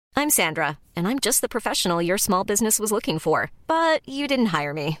I'm Sandra, and I'm just the professional your small business was looking for. But you didn't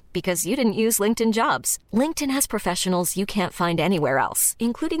hire me because you didn't use LinkedIn Jobs. LinkedIn has professionals you can't find anywhere else,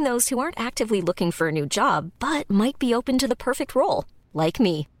 including those who aren't actively looking for a new job, but might be open to the perfect role, like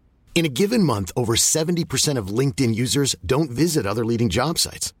me. In a given month, over 70% of LinkedIn users don't visit other leading job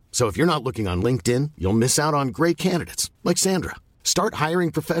sites. So if you're not looking on LinkedIn, you'll miss out on great candidates like Sandra. Start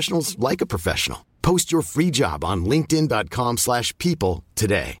hiring professionals like a professional. Post your free job on linkedin.com/people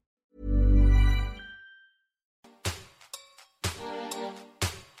today.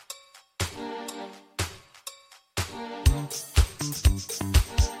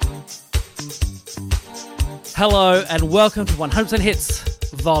 Hello and welcome to 100% Hits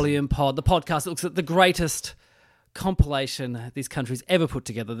Volume Pod, the podcast that looks at the greatest compilation this country's ever put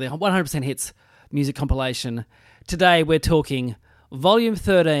together, the 100% Hits music compilation. Today we're talking Volume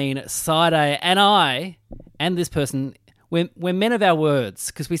 13, Side A, and I, and this person, we're men of our words,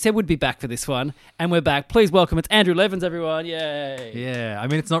 because we said we'd be back for this one, and we're back. Please welcome, it's Andrew Levins, everyone, yay! Yeah, I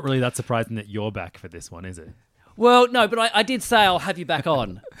mean, it's not really that surprising that you're back for this one, is it? Well, no, but I did say I'll have you back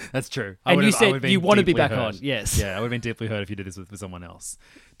on. That's true. And you said you want to be back on, yes. Yeah, I would have been deeply hurt if you did this with someone else.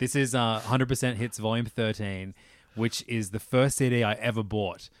 This is 100% Hits Volume 13, which is the first CD I ever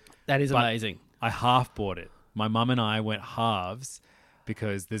bought. That is amazing. I half bought it. My mum and I went halves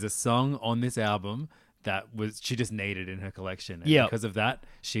because there's a song on this album that she just needed in her collection. And because of that,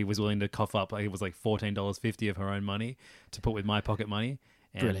 she was willing to cough up, it was like $14.50 of her own money to put with my pocket money.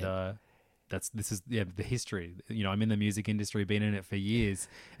 And Brilliant. This is the history. You know, I'm in the music industry, been in it for years,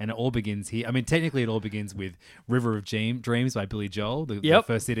 and it all begins here. I mean, technically, it all begins with "River of Dreams" by Billy Joel, the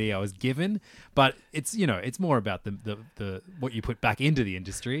first CD I was given. But it's it's more about the what you put back into the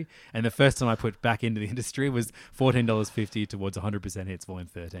industry. And the first time I put back into the industry was $14.50 towards 100% Hits Volume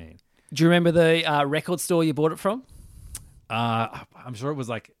 13. Do you remember the record store you bought it from? I'm sure it was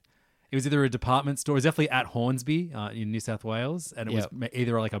either a department store. It was definitely at Hornsby in New South Wales. And it was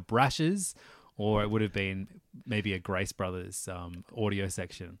either like a Brash's or it would have been maybe a Grace Brothers audio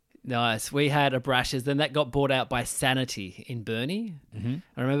section. Nice. We had a Brash's. Then that got bought out by Sanity in Burnie. Mm-hmm.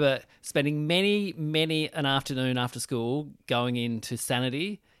 I remember spending many an afternoon after school going into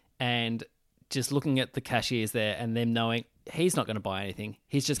Sanity and just looking at the cashiers there and them knowing he's not going to buy anything.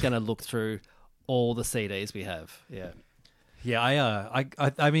 He's just going to look through all the CDs we have. Yeah. Yeah,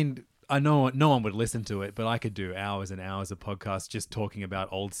 I mean, I know no one would listen to it, but I could do hours and hours of podcasts just talking about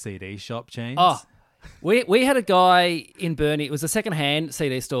old CD shop chains. Oh, we had a guy in Burnie. It was a secondhand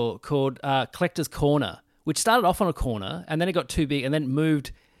CD store called Collector's Corner, which started off on a corner and then it got too big and then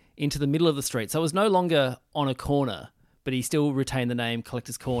moved into the middle of the street. So it was no longer on a corner, but he still retained the name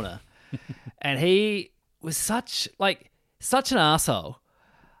Collector's Corner. And he was such an arsehole.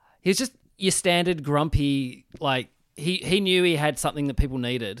 He was just your standard grumpy, he knew he had something that people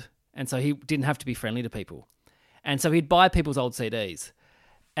needed. And so he didn't have to be friendly to people. And so he'd buy people's old CDs.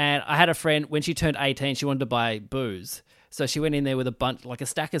 And I had a friend, when she turned 18, she wanted to buy booze. So she went in there with a bunch, like a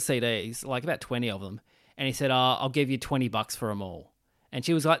stack of CDs, like about 20 of them. And he said, I'll give you $20 for them all. And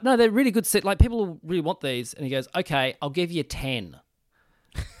she was like, no, they're really good. Like, people really want these. And he goes, okay, I'll give you 10.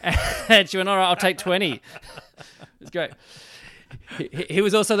 And she went, all right, I'll take 20. It's great. He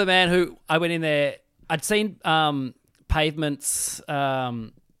was also the man who I went in there. I'd seen Pavement's...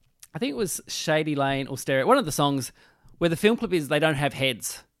 I think it was Shady Lane or Stereo. One of the songs where the film clip is they don't have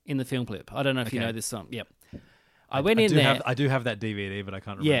heads in the film clip. I don't know if you know this song. Yep. I do have that DVD, but I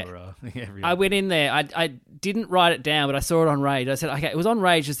can't remember. I went in there. I didn't write it down, but I saw it on Rage. I said, okay, it was on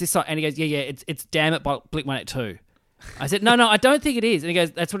Rage. Is this song? And he goes, yeah, it's Damn It by Blink-182. I said, no, I don't think it is. And he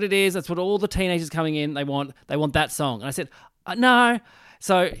goes, that's what it is. That's what all the teenagers coming in, they want that song. And I said, no.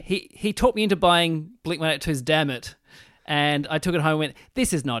 So he talked me into buying Blink-182's Damn It. And I took it home and went,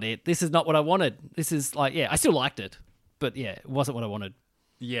 this is not it. This is not what I wanted. This is I still liked it. But yeah, it wasn't what I wanted.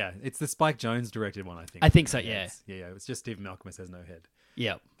 Yeah, it's the Spike Jonze directed one, I think. I think so, yeah. Yeah, it's just Stephen Malcolm says no head.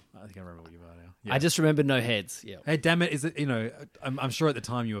 Yeah. I think I remember what you are now. Yeah. I just remember no heads. Yeah. Hey, damn it! Is it? I'm sure at the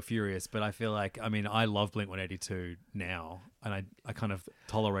time you were furious, but I feel like I love Blink-182 now, and I kind of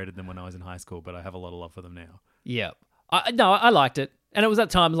tolerated them when I was in high school, but I have a lot of love for them now. Yeah. I liked it, and it was that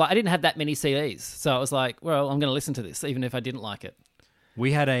time I didn't have that many CDs, so I was like, well, I'm going to listen to this, even if I didn't like it.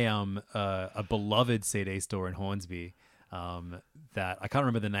 We had a beloved CD store in Hornsby. That I can't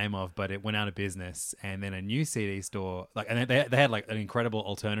remember the name of, but it went out of business, and then a new CD store, and they had an incredible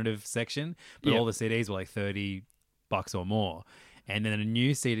alternative section, but all the CDs were $30 or more, and then a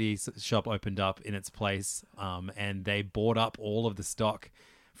new CD shop opened up in its place, and they bought up all of the stock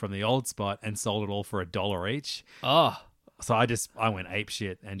from the old spot and sold it all for $1 each. Oh, so I went ape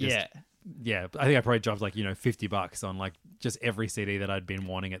shit and just yeah, I think I probably dropped like, $50 on like just every CD that I'd been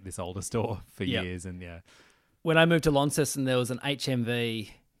wanting at this older store for years. And yeah. When I moved to Launceston, there was an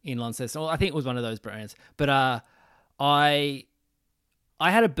HMV in Launceston. Well, I think it was one of those brands. But I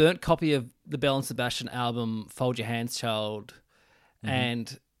had a burnt copy of the Belle and Sebastian album, Fold Your Hands, Child,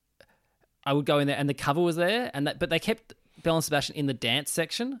 and I would go in there, and the cover was there, but they kept Belle and Sebastian in the dance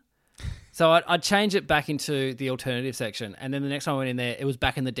section. So I'd change it back into the alternative section, and then the next time I went in there, it was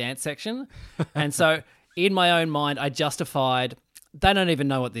back in the dance section. And so in my own mind, I justified, they don't even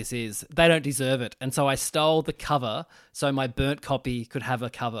know what this is. They don't deserve it. And so I stole the cover so my burnt copy could have a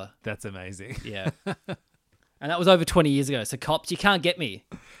cover. That's amazing. Yeah. And that was over 20 years ago. So cops, you can't get me.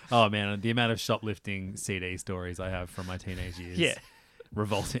 Oh, man, the amount of shoplifting CD stories I have from my teenage years. Yeah.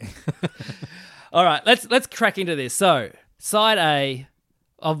 Revolting. All right, let's crack into this. So, side A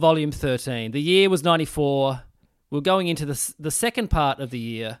of volume 13. The year was 94. We're going into the second part of the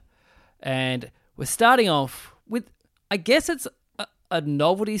year, and we're starting off with, I guess it's a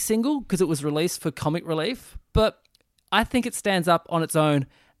novelty single because it was released for comic relief, but I think it stands up on its own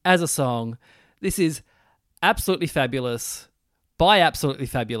as a song. This is Absolutely Fabulous by Absolutely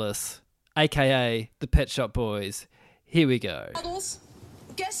Fabulous, aka the Pet Shop Boys. Here we go. Models,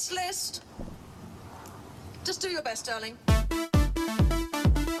 guest list. Just do your best, darling.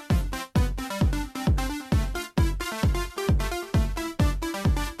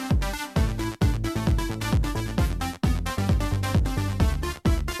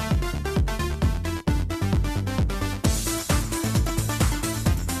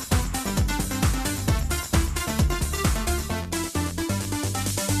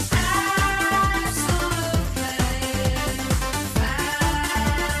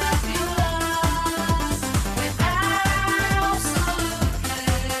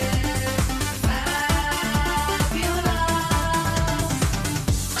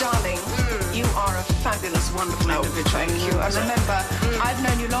 Wonderful individual. Thank you. And remember, I've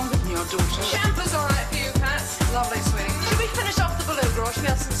known you longer than your daughter. Shampoo's all right for you, Pat. Lovely, sweetie. Should we finish off the beluga, or should we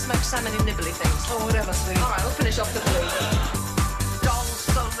have some smoked salmon and nibbly things? Or whatever, sweetie. All right, we'll finish off the beluga.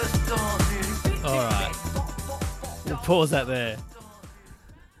 All right. We'll pause that there.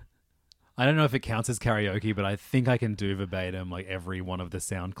 I don't know if it counts as karaoke, but I think I can do verbatim like every one of the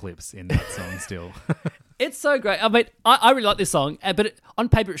sound clips in that song still. It's so great. I mean, I really like this song, but on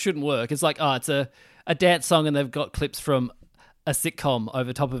paper it shouldn't work. It's like, it's a dance song and they've got clips from a sitcom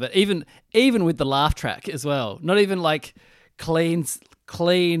over top of it. Even with the laugh track as well. Not even like clean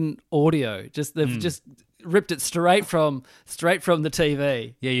audio. Just they've just ripped it straight from the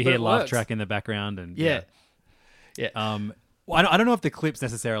TV. Yeah, you But hear it laugh works. track in the background and Yeah. Well, I don't know if the clips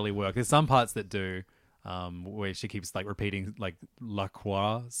necessarily work. There's some parts that do, where she keeps like repeating like La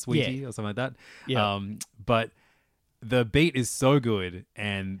Croix, sweetie, or something like that. Yeah. But the beat is so good,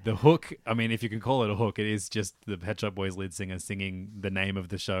 and the hook, I mean, if you can call it a hook, it is just the Pet Shop Boys lead singer singing the name of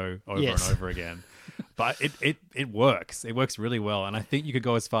the show over Yes. and over again. But it works. It works really well. And I think you could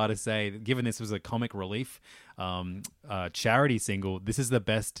go as far to say, given this was a comic relief charity single, this is the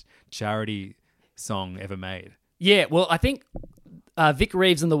best charity song ever made. Yeah, well, I think Vic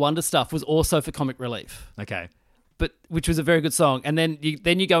Reeves and the Wonder Stuff was also for comic relief, Okay. but which was a very good song. And then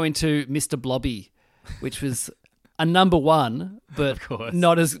you go into Mr. Blobby, which was a number one, but Of course.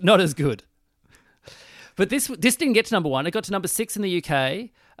 not as good. But this didn't get to number one. It got to number 6 in the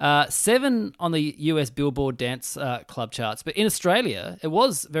UK, 7 on the US Billboard Dance Club charts. But in Australia, it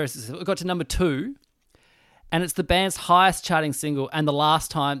was very successful. It got to number 2, and it's the band's highest charting single and the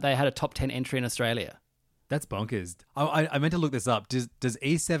last time they had a top 10 entry in Australia. That's bonkers. I meant to look this up. Does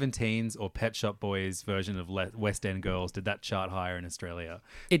E17's or Pet Shop Boys' version of West End Girls, did that chart higher in Australia?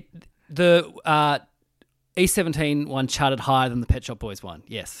 The E17 one charted higher than the Pet Shop Boys one,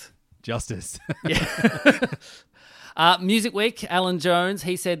 yes. Justice. Music Week, Alan Jones,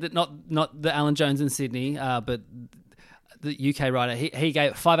 he said that not the Alan Jones in Sydney, but the UK writer, he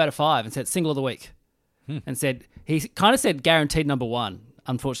gave it 5 out of 5 and said single of the week. And said, he kind of said guaranteed number 1.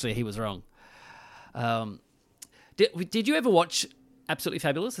 Unfortunately, he was wrong. Did you ever watch Absolutely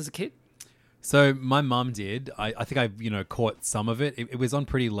Fabulous as a kid? So my mum did. I think I caught some of it. It was on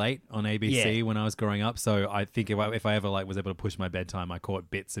pretty late on ABC when I was growing up. So I think if I ever was able to push my bedtime, I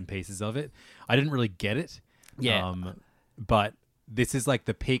caught bits and pieces of it. I didn't really get it. Yeah. But this is like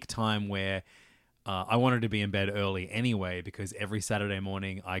the peak time where I wanted to be in bed early anyway, because every Saturday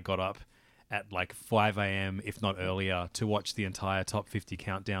morning I got up at like 5 a.m., if not earlier, to watch the entire Top 50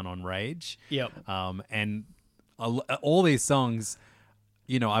 countdown on Rage. Yep. And all these songs,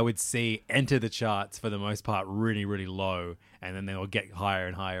 I would see enter the charts for the most part really, really low, and then they'll get higher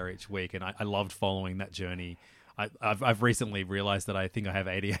and higher each week. And I loved following that journey I've recently realized that I think I have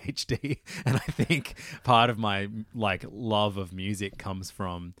ADHD, and I think part of my like love of music comes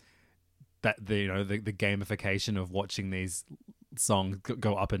from that the gamification of watching these songs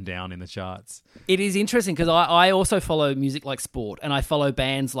go up and down in the charts. It is interesting because I also follow music like sport, and I follow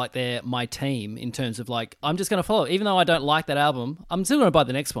bands like they're my team in terms of like, I'm just going to follow. Even though I don't like that album, I'm still going to buy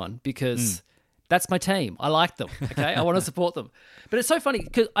the next one because that's my team. I like them, okay? I want to support them. But it's so funny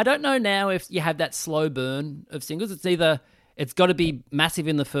because I don't know now if you have that slow burn of singles. It's either it's got to be massive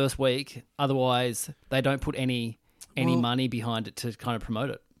in the first week, otherwise they don't put any money behind it to kind of promote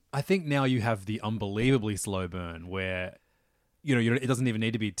it. I think now you have the unbelievably slow burn where it doesn't even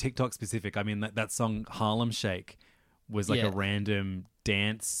need to be TikTok specific. I mean, that song Harlem Shake was like a random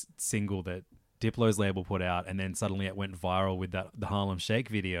dance single that Diplo's label put out, and then suddenly it went viral with the Harlem Shake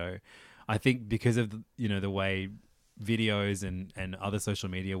video. I think because of the way videos and other social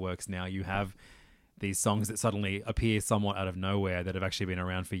media works now, you have these songs that suddenly appear somewhat out of nowhere that have actually been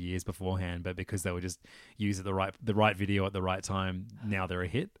around for years beforehand, but because they were just used at the right video at the right time, now they're a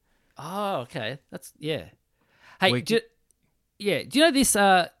hit. Oh, okay. That's Hey, do you know this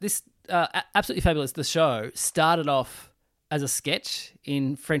Absolutely Fabulous, the show, started off as a sketch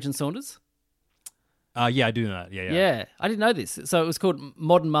in French and Saunders? Yeah, I do know that. Yeah, I didn't know this. So it was called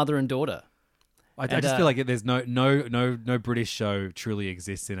Modern Mother and Daughter. I just feel like there's no British show truly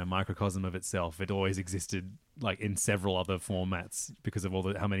exists in a microcosm of itself. It always existed like in several other formats because of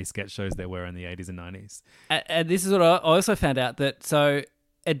how many sketch shows there were in the 80s and 90s. And this is what I also found out, that so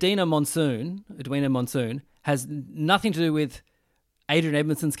Edwina Monsoon has nothing to do with Adrian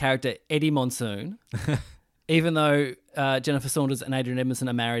Edmondson's character Eddie Monsoon, even though Jennifer Saunders and Adrian Edmondson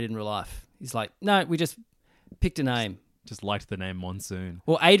are married in real life. He's like, no, we just picked a name. Just liked the name Monsoon.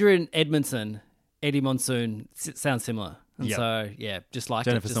 Well, Adrian Edmondson, Eddie Monsoon sounds similar. And so, just liked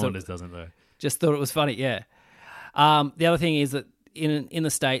Jennifer it. Saunders doesn't, though. Just thought it was funny, yeah. The other thing is that in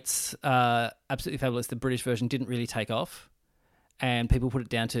the States, Absolutely Fabulous, the British version, didn't really take off. And people put it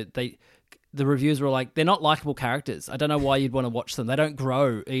down to, the reviews were like, they're not likable characters. I don't know why you'd want to watch them. They don't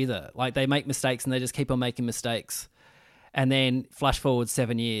grow either. Like, they make mistakes and they just keep on making mistakes. And then flash forward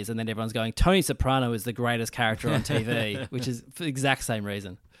 7 years and then everyone's going, Tony Soprano is the greatest character on TV, which is for the exact same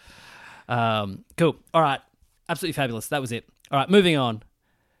reason. Cool. All right. Absolutely Fabulous. That was it. All right, moving on.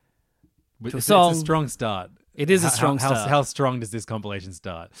 It's a strong start. It is a strong start. How strong does this compilation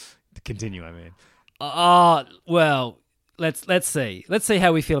start? To continue, I mean. Well, let's see. Let's see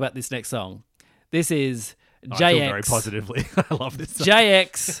how we feel about this next song. This is JX. I feel very positively. I love this song.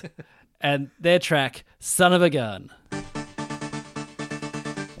 JX and their track, Son of a Gun.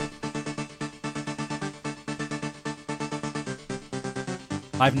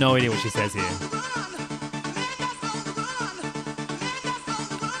 I have no idea what she says here.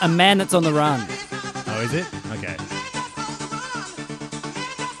 A man that's on the run. Oh, is it? Okay.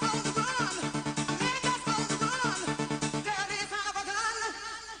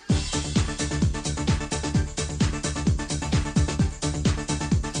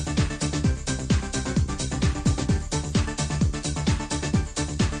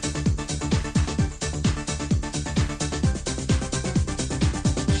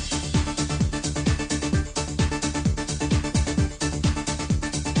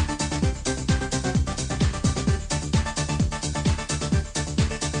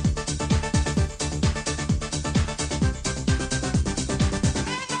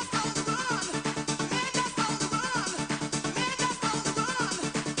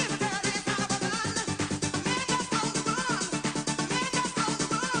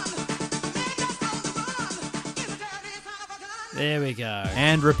 There we go.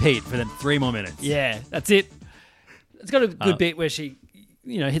 And repeat for 3 more minutes. Yeah, that's it. It's got a good bit where she,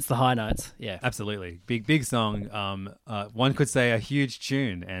 hits the high notes. Yeah. Absolutely. Big song. One could say a huge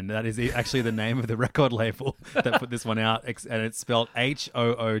tune, and that is actually the name of the record label that put this one out, and it's spelled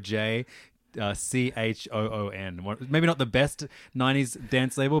HOOJ. CHOON. Maybe not the best 90s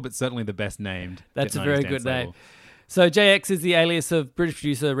dance label, but certainly the best named. That's a 90s very dance good label. name. So JX is the alias of British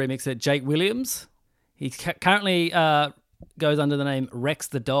producer remixer Jake Williams. He currently goes under the name Rex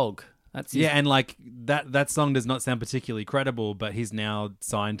the Dog. That's his... Yeah, and like that song does not sound particularly credible, but he's now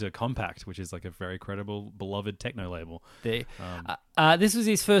signed to Compact, which is like a very credible, beloved techno label. This was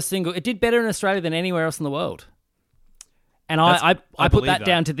his first single. It did better in Australia than anywhere else in the world. And I put that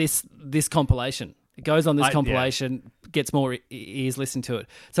down to this compilation. It goes on this compilation, gets more ears listened to it.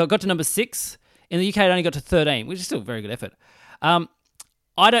 So it got to number 6. In the UK, it only got to 13, which is still a very good effort.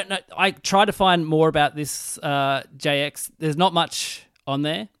 I don't know. I tried to find more about this JX. There's not much on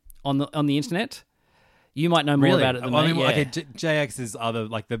there on the internet. You might know more about it than me. Okay, JX's other,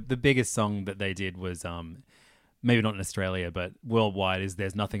 like the biggest song that they did was maybe not in Australia, but worldwide, is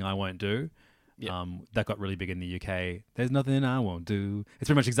There's Nothing I Won't Do. Yep. That got really big in the UK. There's nothing I won't do. It's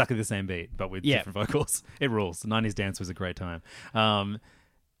pretty much exactly the same beat, but with different vocals. It rules. The 90s dance was a great time.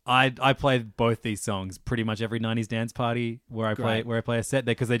 I played both these songs pretty much every 90s dance party where I play a set,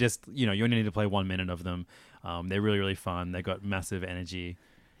 because they just, you only need to play 1 minute of them. They're really, really fun. They got massive energy.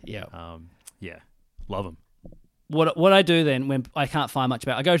 Yeah. Yeah. Love them. What I do then when I can't find much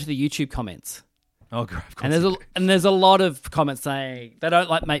about, I go to the YouTube comments. Oh, God, of course. And there's a lot of comments saying they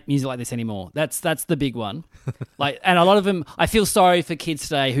don't make music like this anymore. That's the big one. And a lot of them, I feel sorry for kids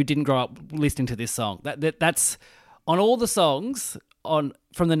today who didn't grow up listening to this song. That's on all the songs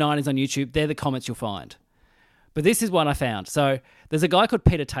from the 90s on YouTube. They're the comments you'll find. But this is one I found. So there's a guy called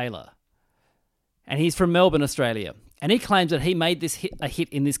Peter Taylor, and he's from Melbourne, Australia, and he claims that he made this a hit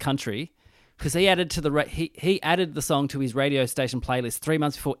in this country because he added he added the song to his radio station playlist 3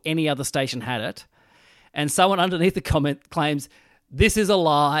 months before any other station had it. And someone underneath the comment claims, "This is a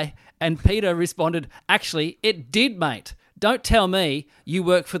lie." And Peter responded, "Actually, it did, mate. Don't tell me you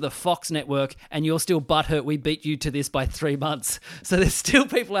work for the Fox network and you're still butthurt we beat you to this by 3 months." So there's still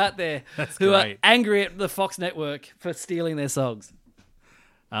people out there who are angry at the Fox network for stealing their songs.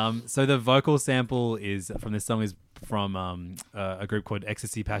 So the vocal sample from this song is from a group called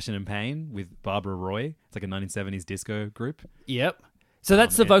Ecstasy, Passion and Pain with Barbara Roy. It's like a 1970s disco group. Yep. So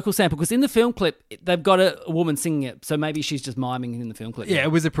that's the vocal sample, because in the film clip, they've got a woman singing it, so maybe she's just miming in the film clip. Yeah,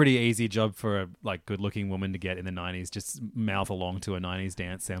 it was a pretty easy job for a good-looking woman to get in the 90s, just mouth along to a 90s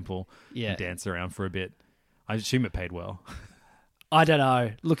dance sample and dance around for a bit. I assume it paid well. I don't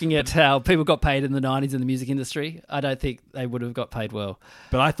know. Looking at how people got paid in the 90s in the music industry, I don't think they would have got paid well.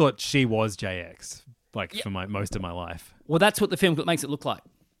 But I thought she was JX, for most of my life. Well, that's what the film clip makes it look like.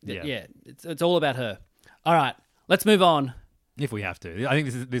 Yeah. It's all about her. All right, let's move on. If we have to. I think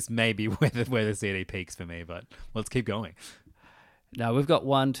this may be where the CD peaks for me, but let's keep going. No, we've got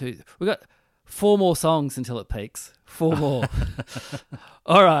 4 more songs until it peaks. 4 more.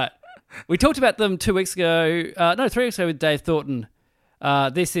 All right. We talked about them 2 weeks ago. 3 weeks ago with Dave Thornton.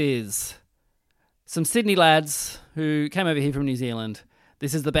 This is some Sydney lads who came over here from New Zealand.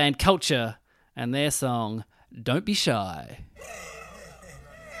 This is the band Culture and their song, Don't Be Shy.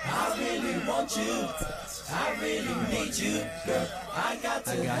 I really want you. I really need you, girl. I got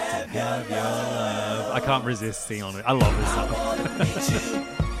to have your love. I can't resist singing on it. I love this song. I wanna meet you.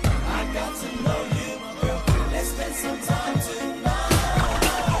 I got to know you, girl. Let's spend some time tonight.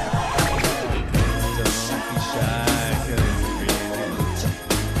 Don't be shy, 'cause it's really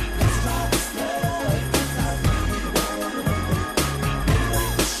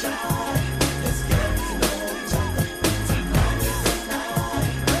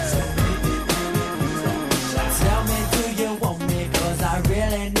Tell me, do you want me? 'Cause I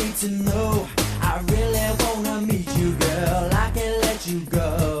really need to know. I really wanna meet you, girl. I can't let you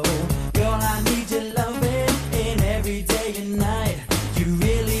go. Girl, I need your loving in every day and night. You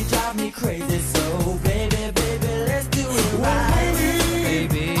really drive me crazy, so baby, let's do it right.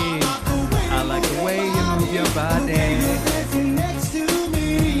 baby. I like the way you move your body. Next to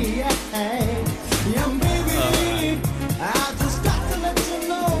me, yeah. Young baby, I just got to let you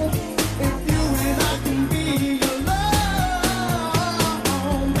know if you and I can be your love,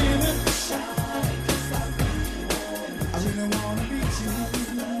 baby. I really wanna meet you.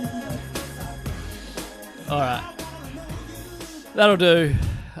 All right. That'll do.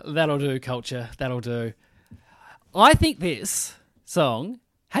 That'll do, Culture. That'll do. I think this song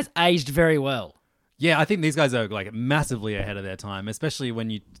has aged very well. Yeah, I think these guys are massively ahead of their time, especially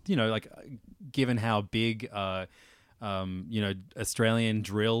when given how big, Australian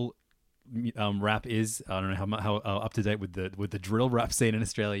drill rap is. I don't know how up to date with the drill rap scene in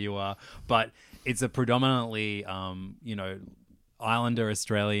Australia you are, but it's a predominantly Islander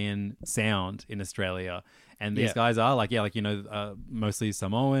Australian sound in Australia, and these guys are mostly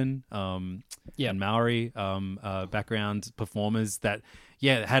Samoan and Maori background performers that.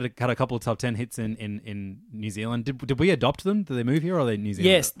 Yeah, had a couple of top 10 hits in New Zealand. Did we adopt them? Did they move here, or are they New Zealand?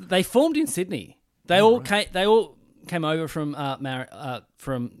 Yes, they formed in Sydney. They all came over from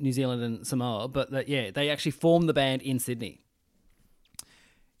New Zealand and Samoa, but they actually formed the band in Sydney.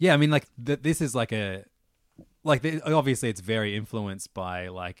 Yeah, I mean, this is obviously it's very influenced by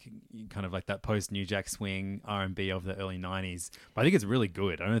that post New Jack Swing R&B of the early 90s, but I think it's really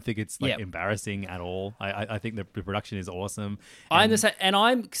good. I don't think it's embarrassing at all. I think the production is awesome. I understand, and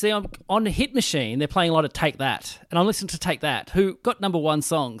I'm on the Hit Machine. They're playing a lot of Take That, and I'm listening to Take That, who got #1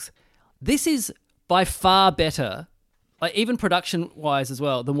 songs. This is by far better, even production wise as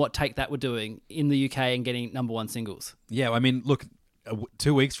well, than what Take That were doing in the UK and getting #1 singles. Yeah, I mean, look,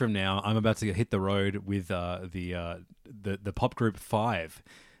 2 weeks from now, I'm about to hit the road with the pop group Five,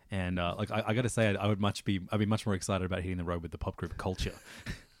 and like I got to say, I'd be much more excited about hitting the road with the pop group Culture.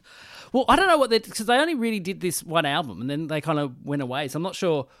 Well, I don't know because they only really did this one album and then they kind of went away. So I'm not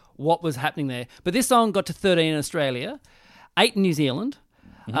sure what was happening there. But this song got to 13 in Australia, 8 in New Zealand.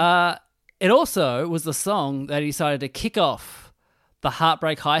 It also was the song that he decided to kick off the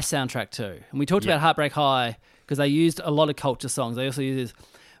Heartbreak High soundtrack to. And we talked about Heartbreak High because they used a lot of Culture songs. They also used this.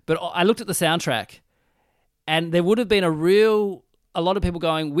 But I looked at the soundtrack and there would have been a lot of people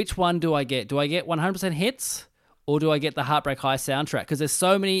going, which one do I get? Do I get 100% hits or do I get the Heartbreak High soundtrack? Because there's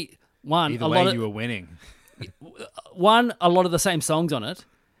so many... Either way, you were winning. A lot of the same songs on it,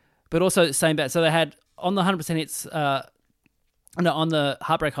 but also same band. So they had on the 100% hits, on the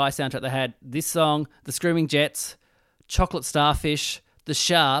Heartbreak High soundtrack, they had this song, The Screaming Jets, Chocolate Starfish, The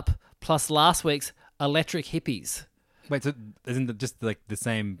Sharp, plus last week's Electric Hippies. Wait, so isn't it just like the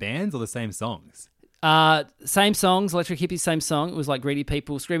same bands or the same songs? Same songs, Electric Hippies, same song. It was like Greedy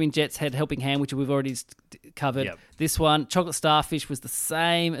People. Screaming Jets had Helping Hand, which we've already covered. Yep. This one, Chocolate Starfish, was the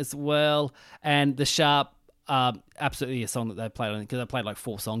same as well. And The Sharp, absolutely a song that they played on, because they played like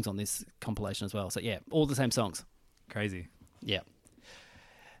 4 songs on this compilation as well. So yeah, all the same songs. Crazy. Yeah.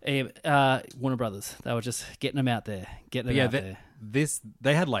 Warner Brothers, they were just getting them out there, there.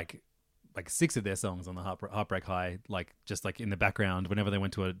 They had like 6 of their songs on the Heartbreak High, like just like in the background whenever they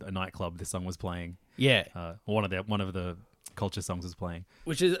went to a nightclub, this song was playing. Yeah, one of the Culture songs was playing,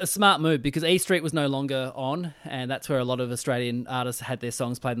 which is a smart move because E Street was no longer on, and that's where a lot of Australian artists had their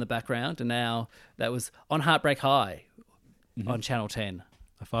songs played in the background, and now that was on Heartbreak High on Channel 10.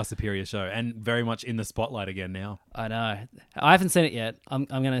 A far superior show, and very much in the spotlight again now. I know. I haven't seen it yet. I'm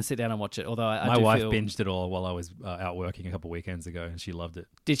going to sit down and watch it. Although my wife binged it all while I was out working a couple of weekends ago, and she loved it.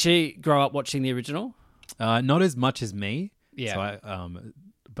 Did she grow up watching the original? Not as much as me. Yeah. So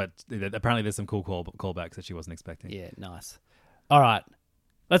but apparently there's some cool callbacks that she wasn't expecting. Yeah, nice. All right,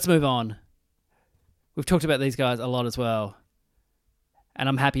 let's move on. We've talked about these guys a lot as well, and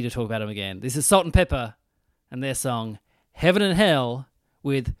I'm happy to talk about them again. This is Salt and Pepper and their song Heaven and Hell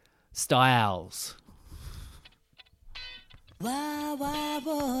with Styles. Why,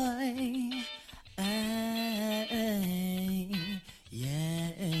 boy, yeah.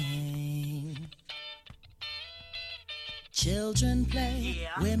 Children play,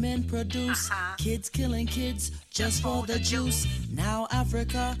 women produce, kids killing kids just for the juice. Now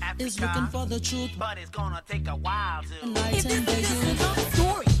Africa is looking for the truth, but it's gonna take a while to enlighten the youth. It's a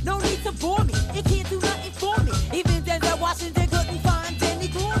story, no need to bore me. It can't do nothing for me. Even Denzel Washington couldn't find any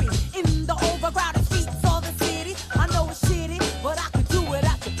glory in the overcrowded streets of the city. I know it's shitty, but I can do it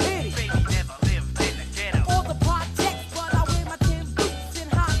after pity. Baby never lived in the ghetto. All the projects, but I wear my tin boots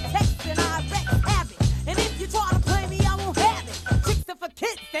and high techs and I wreck havoc. And if you try to play me, I won't have it. Chicks are for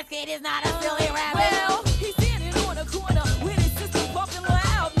kids, that kid is not a silly rabbit. Well, he's standing on a corner with his sister bumping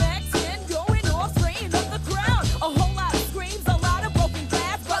loud. Max and going off, spraying up the crowd. A whole lot of screams, a lot of broken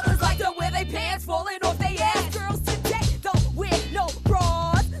glass. Brothers like to wear their pants falling off their ass. Girls today don't wear no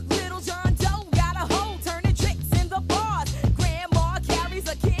bras. Little John Doe got a hoe turning tricks in the bars. Grandma carries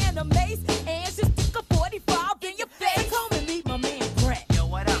a can of mace and she stick a 45 in your face. Come and meet my man Brett. Yo,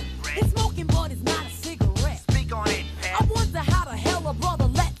 what up, Brett? It's smoking, but it's not a cigarette. Speak on it, Pat. I wonder how the hell a brother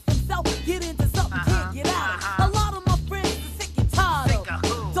lets himself get into something can't get out of. A lot of my friends are sick and tired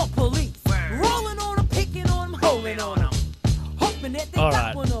of the police rolling on them, picking on them, holding on them, hoping that they All got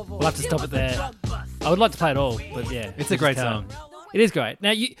right, one of them. we'll have to stop it there. I would like to play it all, but yeah. It's a great song. It is great.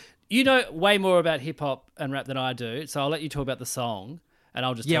 Now, you know way more about hip-hop and rap than I do, so I'll let you talk about the song, and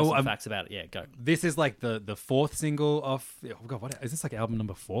I'll just tell some facts about it. Yeah, go. This is like the 4th single off. Oh God, what is this, like album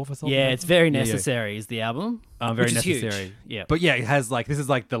number 4 for something? Yeah, it's Very Necessary is the album. Very which is necessary. huge. Yeah. But yeah, it has like, this is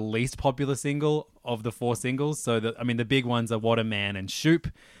like the least popular single of the 4 singles. So the big ones are What a Man and Shoop.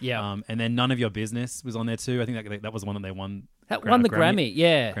 Yeah. And then None of Your Business was on there too. I think that was one that they won. That won the Grammy.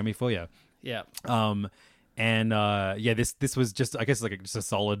 Yeah. Grammy for, yeah. Yeah. This was just, I guess, like just a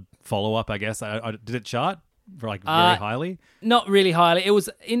solid follow up. I guess. Did it chart for like very highly? Not really highly. It was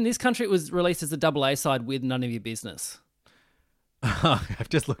in this country. It was released as a AA side with None of Your Business. I've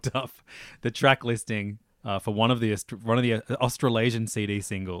just looked up the track listing for one of the Australasian CD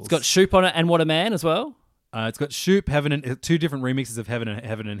singles. It's got Shoop on it and What a Man as well. It's got Shoop, Heaven and 2 different remixes of Heaven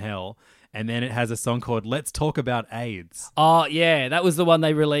and Hell, and then it has a song called Let's Talk About AIDS. Oh yeah, that was the one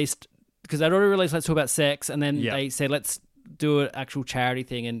they released because they'd already released Let's Talk About Sex, and then they said let's do an actual charity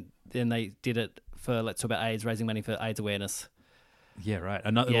thing, and then they did it for Let's Talk About AIDS, raising money for AIDS awareness. Yeah, right.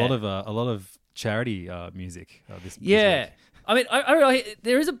 A lot of charity music. This yeah, week. I mean, I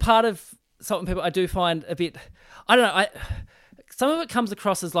there is a part of Salt and Pepper I do find a bit. I don't know. some of it comes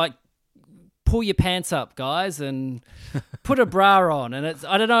across as like, pull your pants up, guys, and put a bra on. And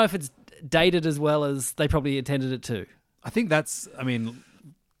I don't know if it's dated as well as they probably intended it to. I think that's, I mean,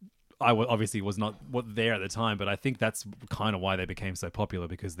 obviously was not there at the time, but I think that's kind of why they became so popular,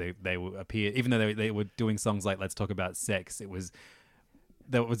 because they appear, even though they were doing songs like Let's Talk About Sex, it was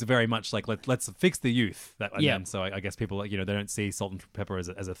very much like let's fix the youth. And so I guess people, they don't see Salt and Pepper as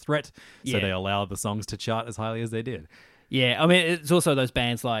a threat, so they allow the songs to chart as highly as they did. Yeah, I mean, it's also those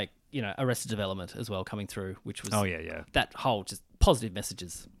bands like, Arrested Development as well coming through, which was that whole just positive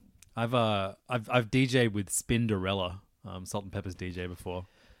messages. I've DJ'd with Spinderella, Salt and Pepper's DJ before.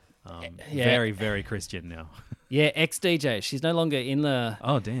 Very, very Christian now. Yeah, ex-DJ. She's no longer in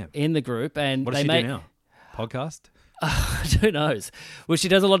the in the group, and what does she do now? Podcast? Who knows? Well, she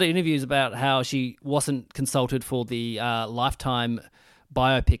does a lot of interviews about how she wasn't consulted for the Lifetime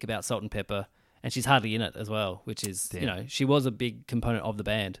biopic about Salt and Pepper, and she's hardly in it as well, which is, she was a big component of the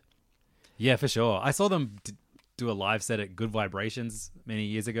band. Yeah, for sure. I saw them do a live set at Good Vibrations many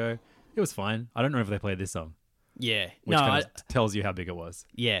years ago. It was fine. I don't know if they played this song. Yeah. Which kind of tells you how big it was.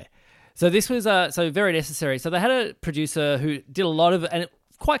 Yeah. So this was Very Necessary. So they had a producer who did a lot of it, and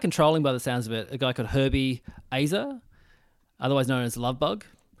quite controlling by the sounds of it, a guy called Herbie Azer, otherwise known as Love Bug.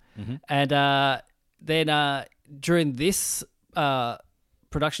 Mm-hmm. And then during this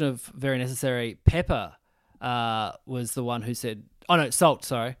production of Very Necessary, Pepper was the one who said, Salt,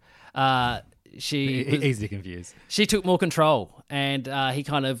 sorry. Easy to confuse. She took more control, and he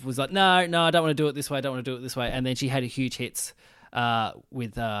kind of was like, no, I don't want to do it this way, and then she had huge hits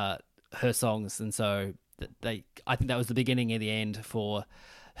with her songs, and so I think that was the beginning and the end for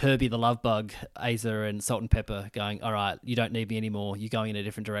Herbie the Love Bug, Azer and Salt and Pepper going, all right, you don't need me anymore, you're going in a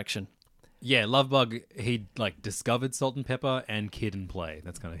different direction. Yeah, Love Bug, he discovered Salt and Pepper and Kid and Play.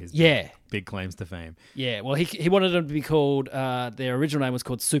 That's kind of his big claims to fame. Yeah, well, he wanted them to be called, their original name was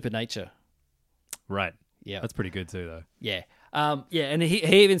called Supernature. Right. Yeah. That's pretty good too, though. Yeah. And he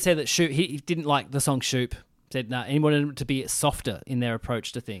even said that Shoop, he didn't like the song Shoop. Said, no, he wanted them to be softer in their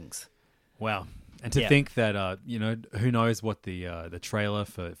approach to things. Wow. And to think that, who knows what the trailer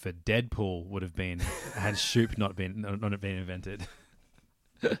for Deadpool would have been had Shoop not been invented.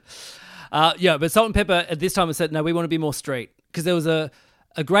 But Salt and Pepper at this time has said, no, we want to be more street. Because there was there's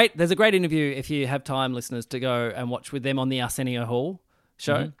a great interview, if you have time, listeners, to go and watch with them on the Arsenio Hall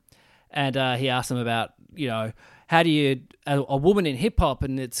show. Mm-hmm. And he asked them about, how do you, a woman in hip-hop,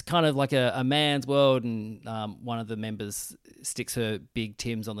 and it's kind of like a man's world, and one of the members sticks her big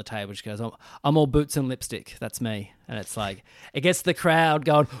Tims on the table. She goes, I'm all boots and lipstick. That's me. And it's like, it gets the crowd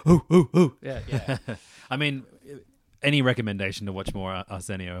going, ooh, ooh, ooh. Yeah. I mean, any recommendation to watch more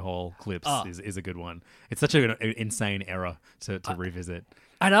Arsenio Hall clips is a good one. It's such an insane era to revisit.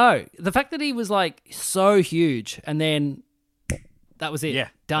 I know. The fact that he was so huge, and then that was it. Yeah,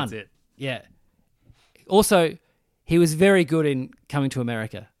 done. That's it. Yeah. Also, he was very good in Coming to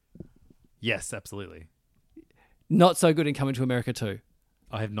America. Yes, absolutely. Not so good in Coming to America 2.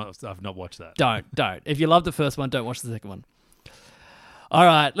 I've not watched that. Don't. If you love the first one, don't watch the second one. All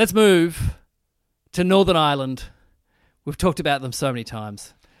right, let's move to Northern Ireland. We've talked about them so many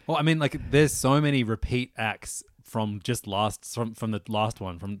times. Well, I mean, there's so many repeat acts from the last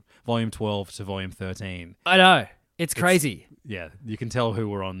one, from Volume 12 to Volume 13. I know. It's crazy. Yeah, you can tell who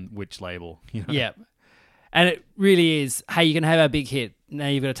were on which label. Yeah. And it really is, hey, you can have our big hit. Now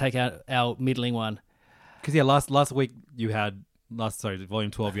you've got to take out our middling one. Because, last week you had,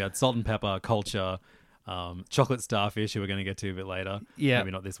 Volume 12, you had Salt and Pepper, Culture, Chocolate Starfish, who we're going to get to a bit later. Yeah. Maybe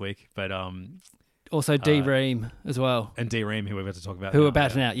not this week, but... also D-Ream as well. And D-Ream, who we're about to talk about Who we're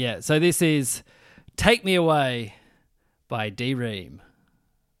about to now, yeah. So this is Take Me Away by D-Ream.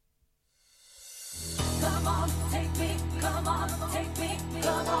 Come on, take me, come on, take me,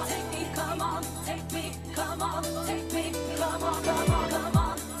 come on, take me, come on, take me, come on, take me, come on, come on, come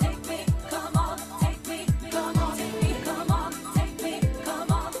on, take me, come on, take me, come on, take me, come on, take me,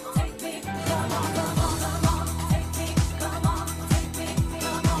 come on, take me, come on, come on, come on, take me, come on, take me,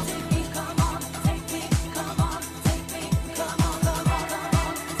 come on, take me, come on, take me, come on, take me, come on, come on, come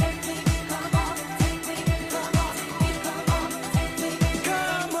on, take me, come on, take me, come on, take me, come on, take me,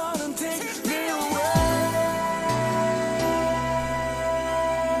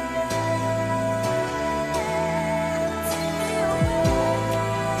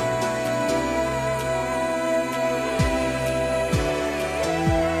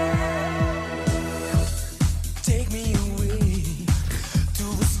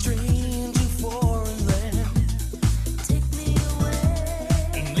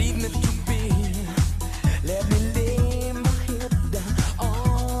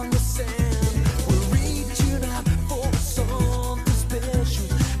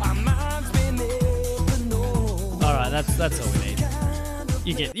 That's all we need.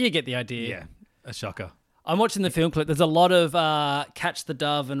 You get the idea. Yeah, a shocker. I'm watching the film clip. There's a lot of catch the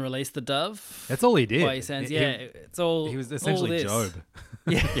dove and release the dove. That's all he did. Way he sounds, it's all. He was essentially all Job.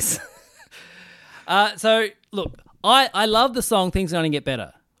 Yes. So look, I love the song "Things Are Gonna Get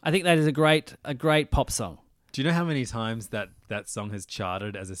Better." I think that is a great pop song. Do you know how many times that song has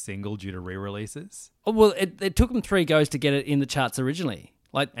charted as a single due to re-releases? Oh, well, it took them 3 goes to get it in the charts originally.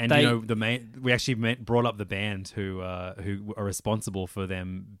 We actually brought up the band who are responsible for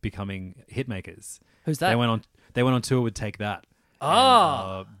them becoming hitmakers. Who's that? They went on tour with Take That.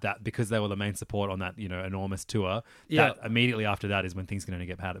 Oh, that because they were the main support on that enormous tour. Yeah. That immediately after that is when Things Gonna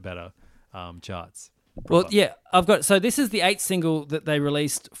Get Better charts. well, yeah. So this is the 8th single that they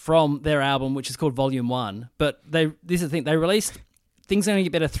released from their album, which is called Volume 1. But this is the thing: they released Things Are Gonna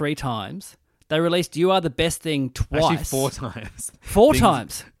Get Better 3 times. They released You Are the Best Thing twice. Actually, 4 times. 4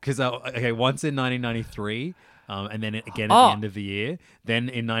 times. Because once in 1993. And then again at the end of the year, then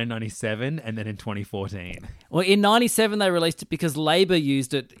in 1997, and then in 2014. Well, in 97 they released it because Labor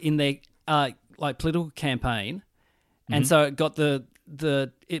used it in their political campaign, and so it got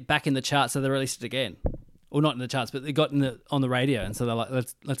it back in the charts. So they released it again, or not in the charts, but they got on the radio, and so they're like,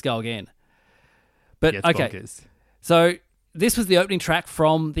 let's go again. But It's okay, bonkers. so this was the opening track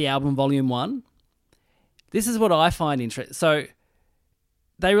from the album Volume 1. This is what I find interesting. So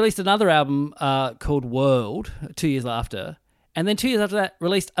they released another album called World 2 years after, and then 2 years after that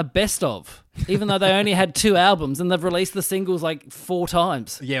released a best of, even though they only had 2 albums, and they've released the singles like 4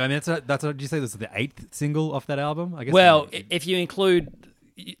 times. Yeah, I mean that's what you say. This is the 8th single off that album, I guess. Well, if you include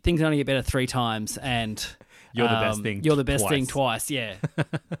Things Only Get Better 3 times and You're the Best Thing. You're the Best Thing twice, yeah.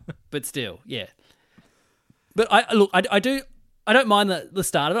 But still, yeah. But I don't mind the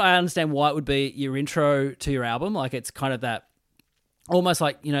start of it. I understand why it would be your intro to your album. Like it's kind of that. Almost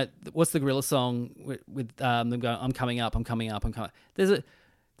like, what's the Gorilla song with them going, I'm coming up. There's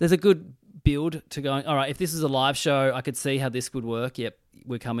a good build to going, all right, if this is a live show, I could see how this would work. Yep,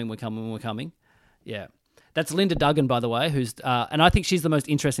 we're coming. Yeah. That's Linda Duggan, by the way, who's and I think she's the most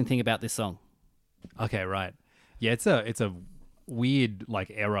interesting thing about this song. Okay, right. Yeah, it's a weird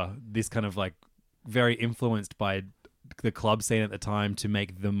era. This kind of very influenced by the club scene at the time to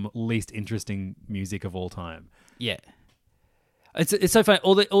make the least interesting music of all time. Yeah. It's so funny.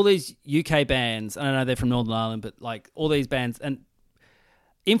 All these UK bands, and I know they're from Northern Ireland, but all these bands and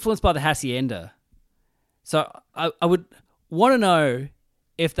influenced by the Hacienda. So I would want to know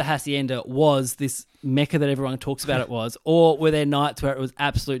if the Hacienda was this mecca that everyone talks about it was, or were there nights where it was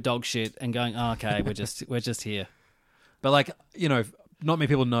absolute dog shit and going, oh, okay, we're just here. But not many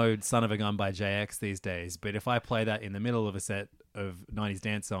people know "Son of a Gun" by JX these days. But if I play that in the middle of a set of 90s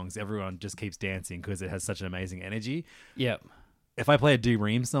dance songs, everyone just keeps dancing because it has such an amazing energy. Yep. If I play a Do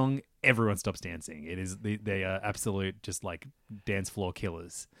Ream song, everyone stops dancing. They are absolute just dance floor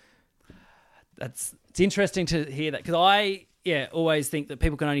killers. It's interesting to hear that because I always think that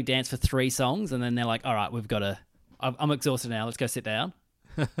people can only dance for 3 songs and then they're like, all right, I'm exhausted now. Let's go sit down.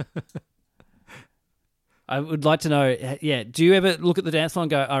 I would like to know, do you ever look at the dance floor and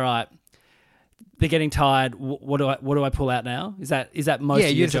go, all right, they're getting tired. What do I pull out now? Is that most of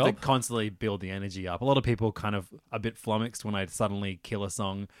your you job? have to constantly build the energy up. A lot of people kind of a bit flummoxed when I suddenly kill a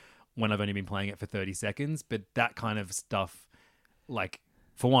song when I've only been playing it for 30 seconds. But that kind of stuff,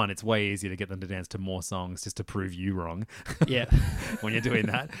 for one, it's way easier to get them to dance to more songs just to prove you wrong. Yeah, when you're doing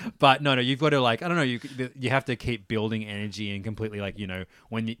that. But no, you've got to I don't know. You have to keep building energy and completely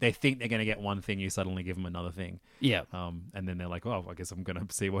when they think they're going to get one thing, you suddenly give them another thing. Yeah. And then they're like, oh, I guess I'm going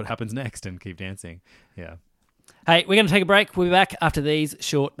to see what happens next and keep dancing. Yeah. Hey, we're going to take a break. We'll be back after these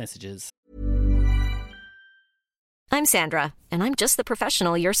short messages. I'm Sandra, and I'm just the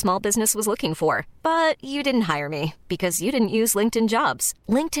professional your small business was looking for. But you didn't hire me because you didn't use LinkedIn Jobs.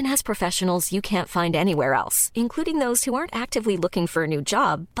 LinkedIn has professionals you can't find anywhere else, including those who aren't actively looking for a new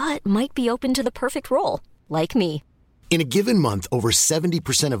job, but might be open to the perfect role, like me. In a given month, over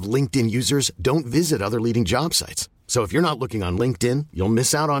 70% of LinkedIn users don't visit other leading job sites. So if you're not looking on LinkedIn, you'll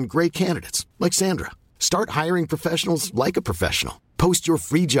miss out on great candidates like Sandra. Start hiring professionals like a professional. Post your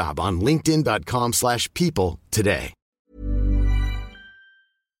free job on linkedin.com/people today.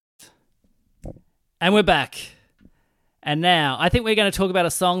 And we're back. And now I think we're going to talk about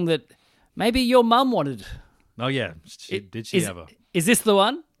a song that maybe your mum wanted. Oh yeah, did she ever? Is this the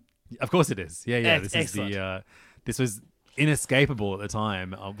one? Of course it is. Yeah. Excellent. This was inescapable at the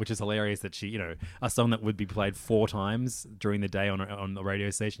time, which is hilarious that she, a song that would be played 4 times during the day on the radio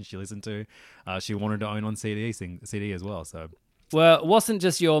station she listened to, she wanted to own on CD as well. So, well, it wasn't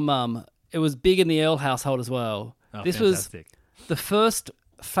just your mum; it was big in the Earl household as well. Oh, this fantastic. was the first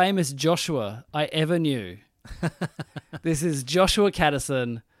famous Joshua I ever knew. This is Joshua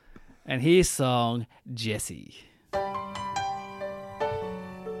Caddison and his song, Jessie.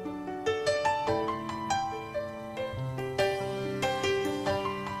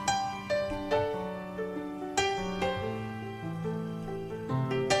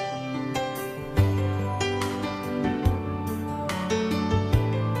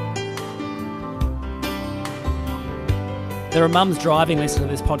 There are mums driving listening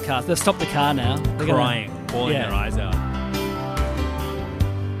to this podcast. They've stopped the car now. They're Crying, bawling their eyes out.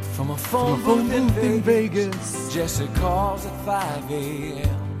 From a phone booth in Vegas, Jessie calls at 5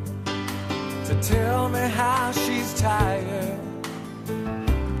 a.m. to tell me how she's tired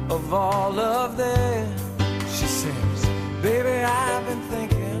of all of them. She says, baby, I've been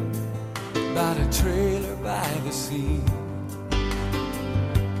thinking about a trailer by the sea.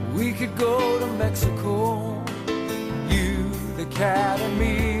 We could go to Mexico, you, the cat and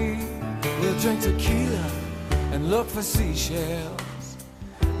me. We'll drink tequila and look for seashells.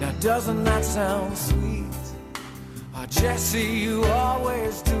 Now doesn't that sound sweet? Oh, Jessie, you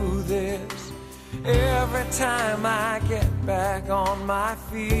always do this every time I get back on my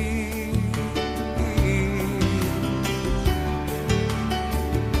feet.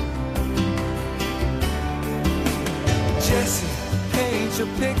 Jessie, paint your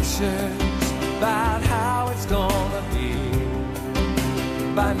pictures about how it's gonna be.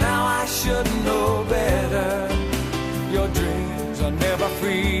 By now I should know better. Your dreams are never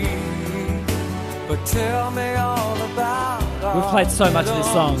free. But tell me all about. We've played so much of this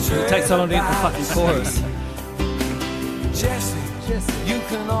song. It takes so long to get the fucking chorus. Jessie, you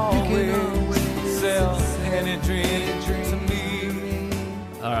can always sell any dream to me.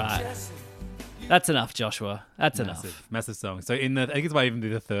 All right. That's enough, Joshua. That's enough. Massive song. So I think it's might even be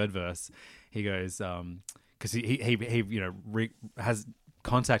the third verse. He goes, because he has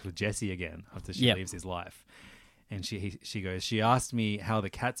contact with Jessie again after she leaves his life. And she goes, she asked me how the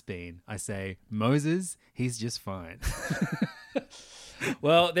cat's been. I say, Moses, he's just fine.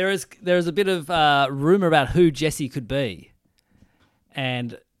 Well, there is a bit of rumor about who Jessie could be.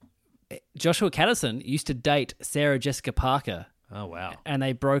 And Joshua Caddison used to date Sarah Jessica Parker. Oh, wow. And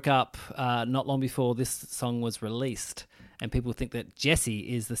they broke up not long before this song was released. And people think that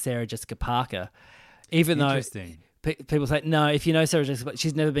Jessie is the Sarah Jessica Parker. Even though people say, no, if you know Sarah Jessica,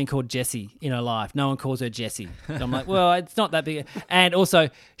 she's never been called Jessie in her life. No one calls her Jessie. And I'm like, well, it's not that big. And also,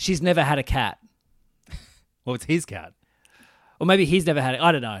 she's never had a cat. Well, it's his cat. Or maybe he's never had it.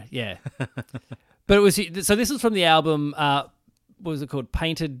 I don't know. Yeah. But it was, so this was from the album, what was it called?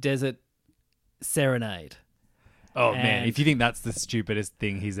 Painted Desert Serenade. Oh, man. If you think that's the stupidest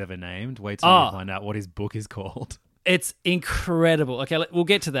thing he's ever named, wait till you find out what his book is called. It's incredible. Okay, we'll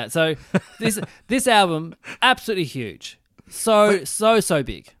get to that. So this album, absolutely huge. So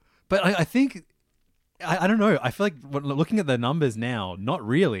big. But I think, I don't know. I feel like looking at the numbers now, not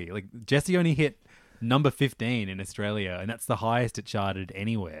really. Like Jessie only hit number 15 in Australia, and that's the highest it charted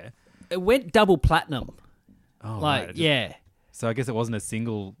anywhere. It went double platinum. Oh, like, right. yeah. So I guess it wasn't a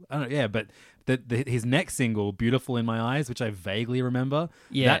single. I don't know. Yeah, but his next single, "Beautiful in My Eyes," which I vaguely remember,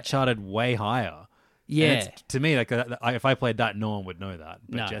 that charted way higher. Yeah. To me, like if I played that, no one would know that.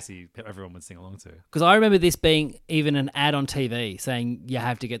 But Jessie, everyone would sing along to. Because I remember this being even an ad on TV saying you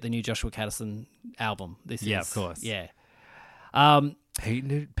have to get the new Joshua Caddison album. Of course. Yeah.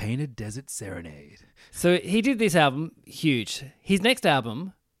 Painted Desert Serenade. So he did this album, huge. His next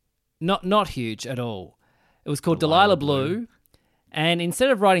album, not huge at all. It was called Delilah Blue. And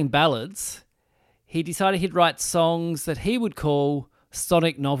instead of writing ballads, he decided he'd write songs that he would call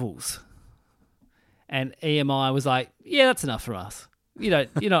sonic novels. And EMI was like, yeah, that's enough for us. You're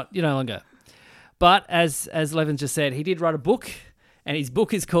no longer. But as Levins just said, he did write a book, and his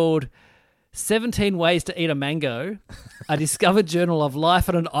book is called 17 Ways to Eat a Mango, a discovered journal of life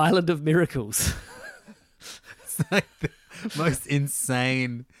on an island of miracles. It's like the most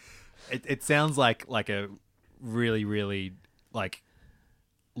insane. It sounds like a really, really like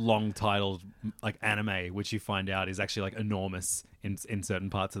long titled like anime, which you find out is actually like enormous in certain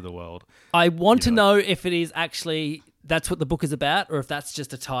parts of the world. I want to know if it is actually that's what the book is about, or if that's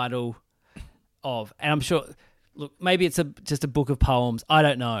just a title of. And I'm sure. Look, maybe it's just a book of poems. I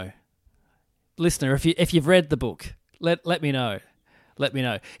don't know. Listener, if you've read the book, let me know. Let me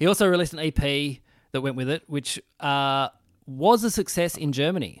know. He also released an EP that went with it, which was a success in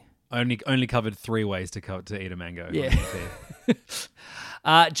Germany. Only covered 3 ways to eat a mango. Yeah.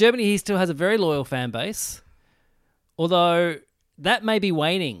 Germany, he still has a very loyal fan base, although that may be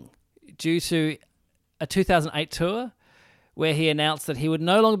waning due to a 2008 tour where he announced that he would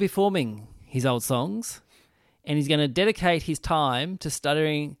no longer be performing his old songs, and he's going to dedicate his time to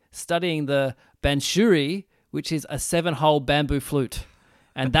studying the Banshuri, which is a 7-hole bamboo flute.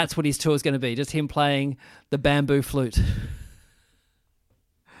 And that's what his tour is going to be, just him playing the bamboo flute.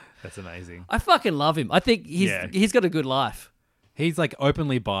 That's amazing. I fucking love him. I think he's got a good life. He's like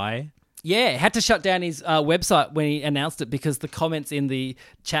openly bi. Yeah, had to shut down his website when he announced it because the comments in the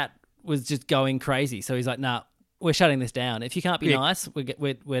chat was just going crazy. So he's like, nah, we're shutting this down. If you can't be nice,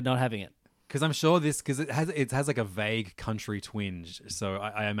 we're not having it. Because I'm sure because it has like a vague country twinge. So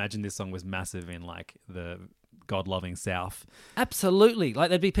I imagine this song was massive in like the God-loving South. Absolutely. Like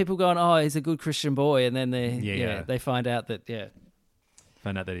there'd be people going, oh, he's a good Christian boy. And then they find out that,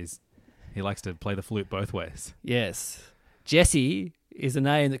 Find out that he likes to play the flute both ways. Yes. Jesse is a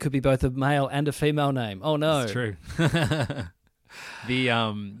name that could be both a male and a female name. Oh, no. That's true.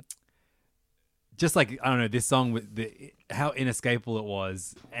 Just like, I don't know, this song, how inescapable it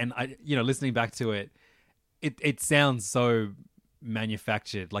was. And, listening back to it, it sounds so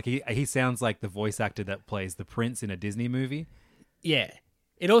manufactured. Like, he sounds like the voice actor that plays the prince in a Disney movie. Yeah.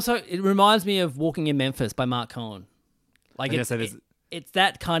 It reminds me of Walking in Memphis by Mark Cohen. Like, it's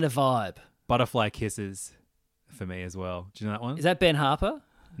that kind of vibe. Butterfly Kisses for me as well. Do you know that one? Is that Ben Harper?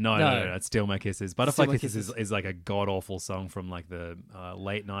 No. It's Still My Kisses. Butterfly Kisses is like a god-awful song from like the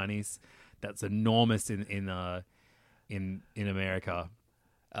late 90s. That's enormous in America.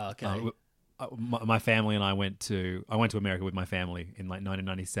 Oh, okay. My family and I went to America with my family in like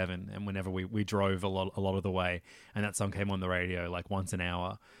 1997, and whenever we drove a lot of the way, and that song came on the radio like once an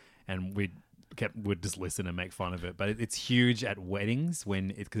hour, and would just listen and make fun of it. But it's huge at weddings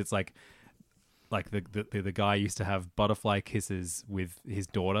because it's like the guy used to have butterfly kisses with his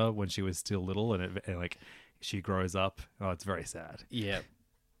daughter when she was still little, and like she grows up. Oh, it's very sad. Yeah.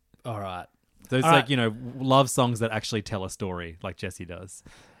 All right. So it's like, love songs that actually tell a story like Jesse does.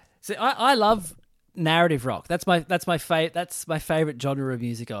 See, I love narrative rock. That's my favorite genre of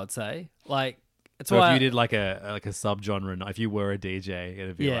music, I'd say. Like, it's so why if you did like a subgenre, if you were a DJ,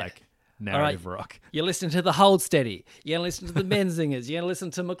 it'd be like narrative rock. You're listening to the Hold Steady. You're going to listen to the Menzingers. You're going to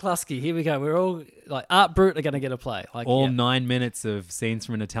listen to McCluskey. Here we go. We're all like Art Brut are going to get a play. Like 9 minutes of Scenes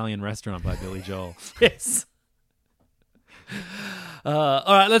from an Italian Restaurant by Billy Joel. Yes. All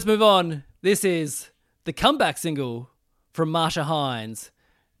right, let's move on. This is the comeback single from Marsha Hines.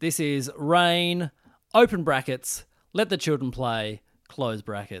 This is Rain, open brackets, Let the Children Play, close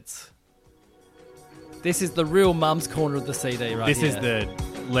brackets. This is the real mum's corner of the CD right This here. is the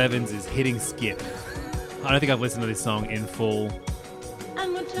Levins is hitting skip. I don't think I've listened to this song in full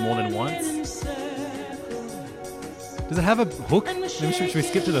more than once. Does it have a hook? Should we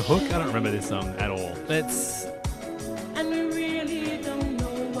skip to the hook? I don't remember this song at all. Let's...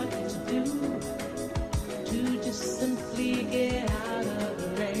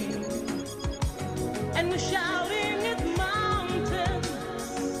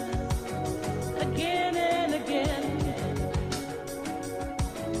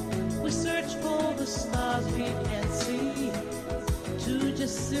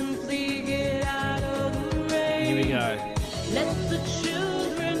 Simply get out of the rain. Here we go. Let the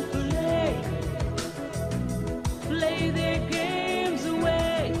children play their games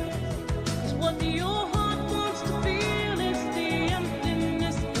away. 'Cause what your heart wants to feel is the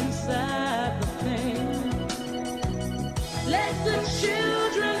emptiness inside the thing. Let the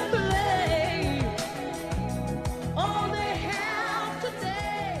children play all they have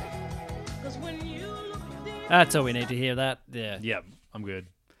today. 'Cause when you look deep, That's all we need to hear that. Yeah. Yeah, I'm good.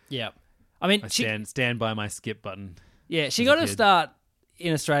 Yeah. I mean, stand by my skip button. Yeah, she got to start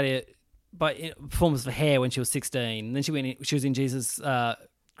in Australia by performance for Hair when she was 16. Then she was in Jesus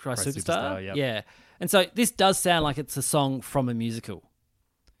Christ Superstar. Yep. Yeah. And so this does sound like it's a song from a musical.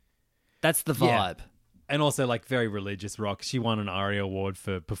 That's the vibe. Yeah. And also like very religious rock. She won an ARIA award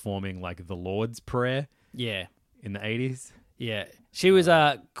for performing like the Lord's Prayer. Yeah. In the 80s. Yeah. She was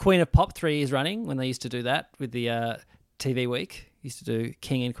Queen of Pop 3 years running when they used to do that with the TV Week. Used to do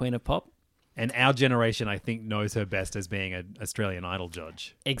King and Queen of Pop. And our generation, I think, knows her best as being an Australian Idol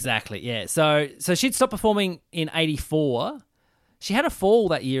judge. Exactly, yeah. So she'd stopped performing in 84. She had a fall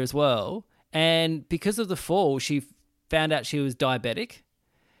that year as well. And because of the fall, she found out she was diabetic.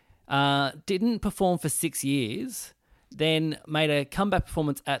 Didn't perform for 6 years. Then made a comeback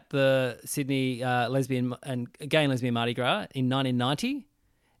performance at the Sydney Gay and Lesbian Mardi Gras in 1990.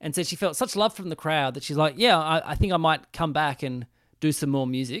 And said she felt such love from the crowd that she's like, yeah, I think I might come back and do some more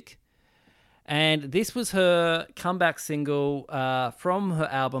music. And this was her comeback single from her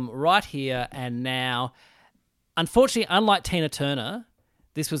album Right Here and Now. Unfortunately, unlike Tina Turner,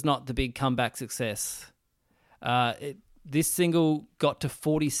 this was not the big comeback success. This single got to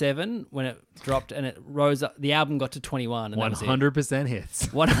 47 when it dropped, and it rose up. The album got to 21. And 100% hits.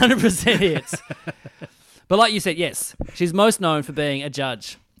 100% hits. But like you said, yes, she's most known for being a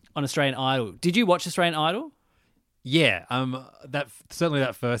judge on Australian Idol. Did you watch Australian Idol? Yeah, certainly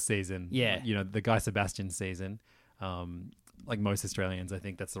that first season. Yeah. You know, the Guy Sebastian season. Like most Australians, I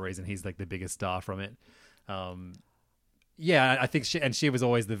think that's the reason he's like the biggest star from it. Yeah, I think she was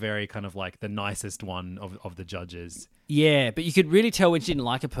always the very kind of like the nicest one of the judges. Yeah, but you could really tell when she didn't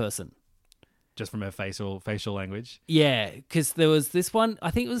like a person. Just from her facial language. Yeah, because there was this one,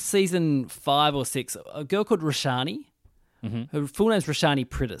 I think it was season 5 or 6, a girl called Rashani. Mm-hmm. Her full name's Rashani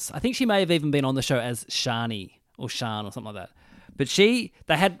Prittis. I think she may have even been on the show as Shani or Shan or something like that. But they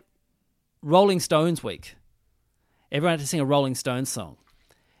had Rolling Stones week. Everyone had to sing a Rolling Stones song.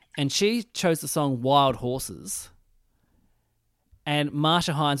 And she chose the song Wild Horses. And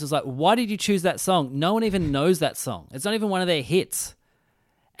Marsha Hines was like, why did you choose that song? No one even knows that song. It's not even one of their hits.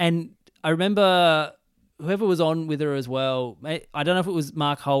 And I remember whoever was on with her as well, I don't know if it was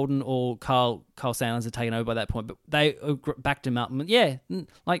Mark Holden or Carl Sanders had taken over by that point, but they backed him up. And yeah,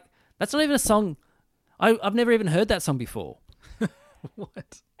 like, that's not even a song. I've never even heard that song before.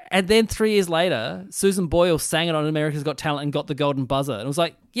 What? And then 3 years later, Susan Boyle sang it on America's Got Talent and got the Golden Buzzer. And it was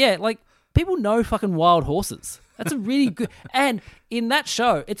like, yeah, like, people know fucking Wild Horses. That's a really good... And in that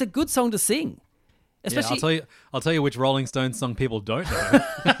show, it's a good song to sing. Especially... Yeah, I'll tell you which Rolling Stones song people don't know.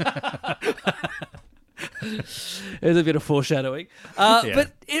 There's a bit of foreshadowing. Yeah.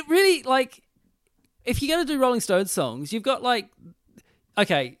 But it really, like... If you're going to do Rolling Stones songs, you've got, like...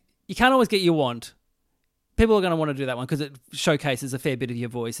 Okay, you can't always get your want. People are going to want to do that one because it showcases a fair bit of your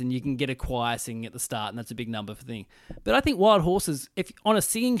voice and you can get a choir singing at the start and that's a big number for thing. But I think Wild Horses, if on a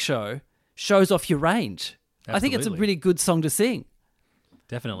singing show, shows off your range. Absolutely. I think it's a really good song to sing.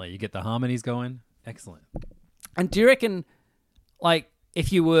 Definitely. You get the harmonies going. Excellent. And do you reckon, like,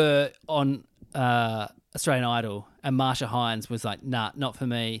 if you were on Australian Idol and Marsha Hines was like, nah, not for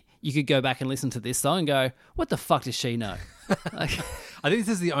me, you could go back and listen to this song and go, what the fuck does she know? Like, I think this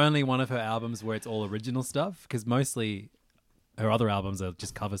is the only one of her albums where it's all original stuff because mostly her other albums are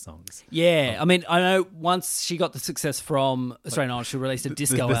just cover songs. Yeah. I mean, I know once she got the success from Australian Idol, she released a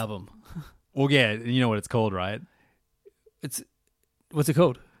disco album. Well, yeah, you know what it's called, right? What's it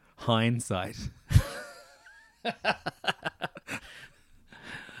called? Hindsight.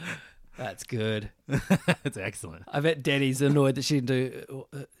 That's good. It's excellent. I bet Denny's annoyed that she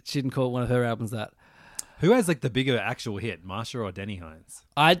didn't call one of her albums that. Who has like the bigger actual hit, Marsha or Denny Hines?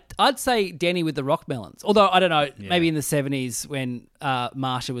 I'd say Denny with the Rock Melons. Although I don't know, maybe in the 70s when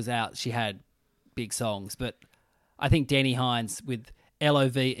Marsha was out, she had big songs. But I think Denny Hines with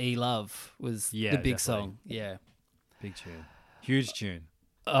LOVE Love was the big definitely. song. Yeah, Big tune, huge tune.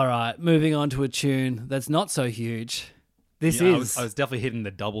 All right, moving on to a tune that's not so huge. This I is was definitely hitting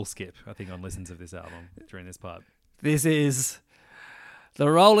the double skip, I think, on listens of this album during this part. This is the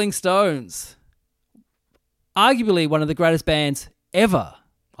Rolling Stones. Arguably one of the greatest bands ever.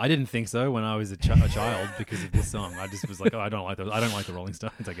 I didn't think so when I was a child because of this song. I just was like, oh, I don't like the Rolling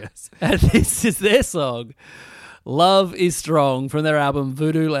Stones, I guess. And this is their song, Love is Strong, from their album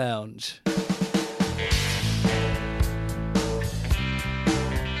Voodoo Lounge.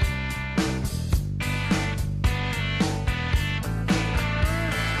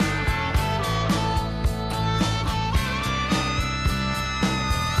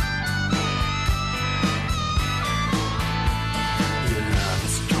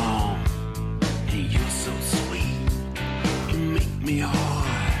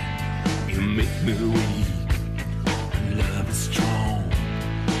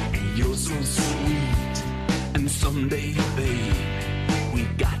 Someday, babe, we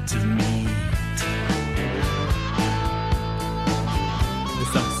got to meet.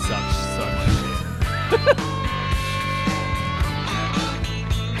 This song sucks so much.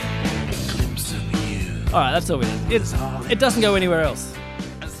 A glimpse of you. All right, that's all we did. It doesn't go anywhere else.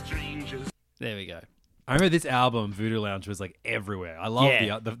 There we go. I remember this album, Voodoo Lounge, was like everywhere. I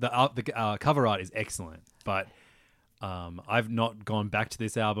love the cover art is excellent, but I've not gone back to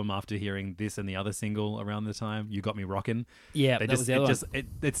this album after hearing this and the other single around the time. You Got Me Rockin'. Yeah, that was the other one.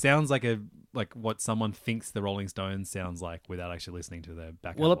 It sounds like what someone thinks the Rolling Stones sounds like without actually listening to their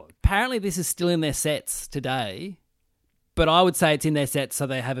back Well, catalog. apparently this is still in their sets today, but I would say it's in their sets so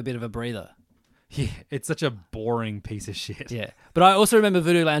they have a bit of a breather. Yeah, it's such a boring piece of shit. Yeah, but I also remember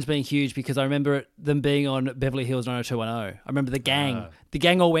Voodoo Lounge being huge because I remember them being on Beverly Hills 90210. I remember the gang. The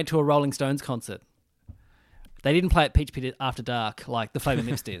gang all went to a Rolling Stones concert. They didn't play at Peach Pit After Dark like the Flaming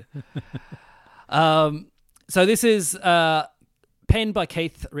Lips did. So this is penned by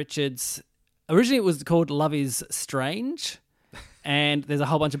Keith Richards. Originally it was called Love is Strange, and there's a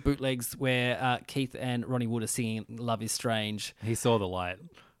whole bunch of bootlegs where Keith and Ronnie Wood are singing Love is Strange. He saw the light.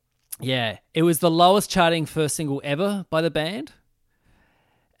 Yeah, it was the lowest charting first single ever by the band.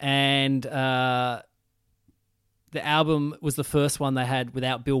 And the album was the first one they had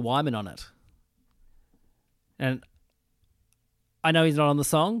without Bill Wyman on it. And I know he's not on the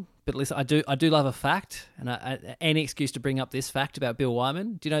song, but listen, I do love a fact, and any excuse to bring up this fact about Bill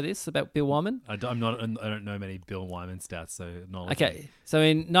Wyman. Do you know this about Bill Wyman? I don't know many Bill Wyman stats, so knowledge. Okay, so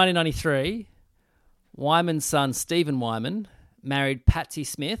in 1993, Wyman's son Stephen Wyman married Patsy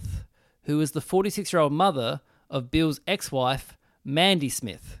Smith, who was the 46-year-old mother of Bill's ex-wife, Mandy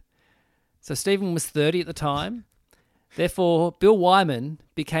Smith. So Stephen was 30 at the time. Therefore, Bill Wyman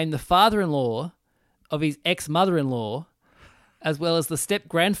became the father-in-law of his ex-mother-in-law, as well as the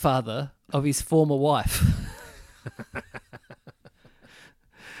step-grandfather of his former wife.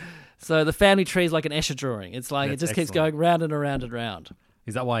 So the family tree is like an Escher drawing. It's like That's it just keeps excellent. going round and around and around.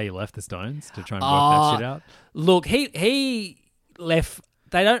 Is that why he left the Stones, to try and work that shit out? Look, he left.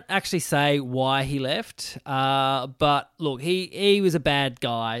 They don't actually say why he left, but look, he was a bad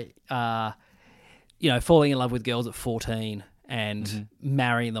guy. Falling in love with girls at 14 and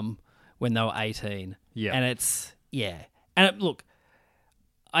marrying them when they were 18. Yeah. And look,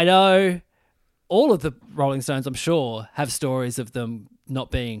 I know all of the Rolling Stones, I'm sure, have stories of them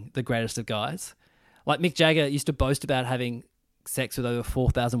not being the greatest of guys. Like Mick Jagger used to boast about having sex with over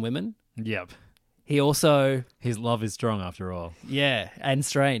 4,000 women. Yep. He also... His love is strong after all. Yeah, and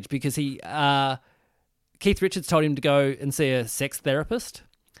strange because Keith Richards told him to go and see a sex therapist.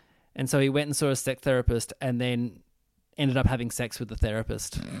 And so he went and saw a sex therapist and then ended up having sex with the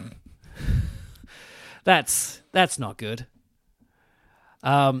therapist. That's not good.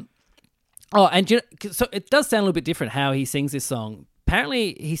 So it does sound a little bit different how he sings this song.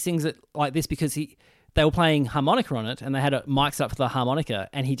 Apparently he sings it like this because they were playing harmonica on it and they had mics up for the harmonica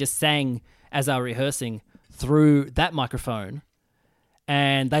and he just sang as they were rehearsing through that microphone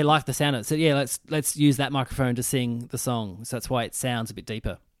and they liked the sound of it. So yeah, let's use that microphone to sing the song. So that's why it sounds a bit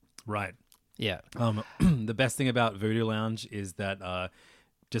deeper. Right. Yeah. The best thing about Voodoo Lounge is that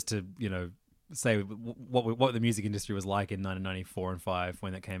just to, say what the music industry was like in 1994 and 5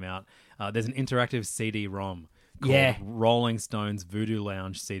 when that came out, there's an interactive CD-ROM called Rolling Stones Voodoo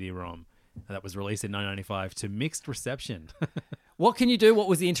Lounge CD-ROM that was released in 1995 to mixed reception. What can you do? What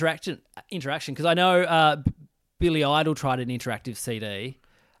was the interaction? Because I know Billy Idol tried an interactive CD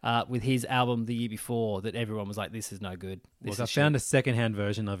with his album the year before that everyone was like, this is no good. I found a secondhand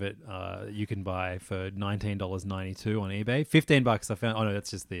version of it you can buy for $19.92 on eBay. $15 I found. Oh no,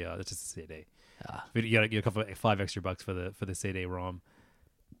 that's just the CD. You got to get $5 extra for the CD-ROM.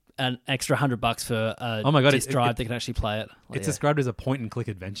 An extra $100 for a oh my God, disc drive that can actually play it. It's described as a point-and-click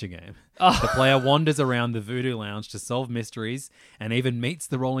adventure game. The player wanders around the Voodoo Lounge to solve mysteries and even meets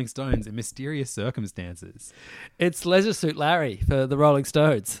the Rolling Stones in mysterious circumstances. It's Leisure Suit Larry for the Rolling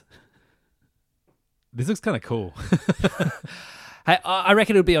Stones. This looks kind of cool. Hey, I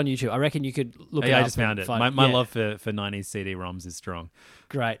reckon it'll be on YouTube. I reckon you could look it up. I just found it. My love for 90s CD-ROMs is strong.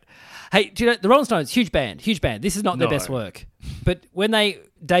 Great. Hey, do you know, the Rolling Stones, huge band. This is not their best work. But when they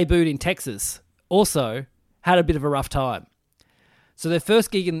debuted in Texas, also had a bit of a rough time. So their first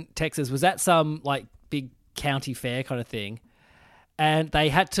gig in Texas was at some like big county fair kind of thing. And they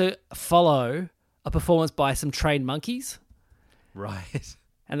had to follow a performance by some trained monkeys. Right.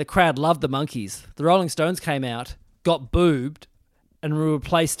 And the crowd loved the monkeys. The Rolling Stones came out, got boobed, and were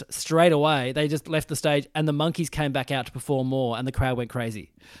replaced straight away. They just left the stage and the monkeys came back out to perform more and the crowd went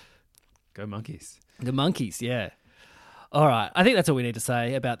crazy. Go monkeys. The monkeys, yeah. All right. I think that's all we need to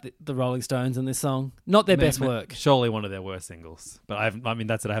say about the Rolling Stones and this song. Not their best work. Surely one of their worst singles. But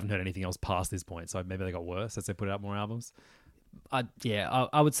that's it. I haven't heard anything else past this point. So maybe they got worse as they put out more albums. I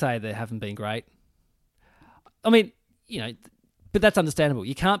would say they haven't been great. I mean, but that's understandable.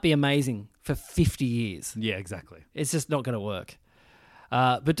 You can't be amazing for 50 years. Yeah, exactly. It's just not going to work.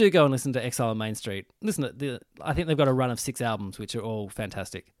 But do go and listen to Exile on Main Street. I think they've got a run of 6 albums, which are all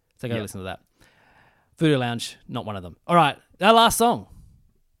fantastic. So go listen to that. Voodoo Lounge, not one of them. All right, our last song.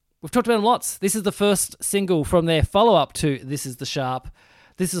 We've talked about them lots. This is the first single from their follow-up to This Is the Sharp.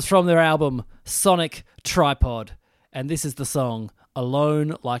 This is from their album Sonic Tripod. And this is the song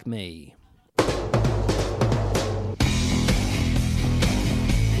Alone Like Me.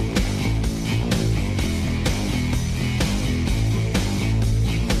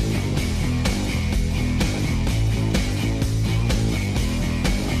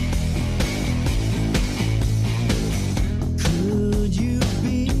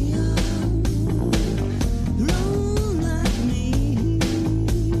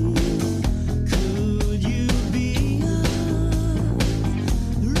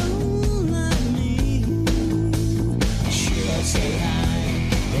 Roll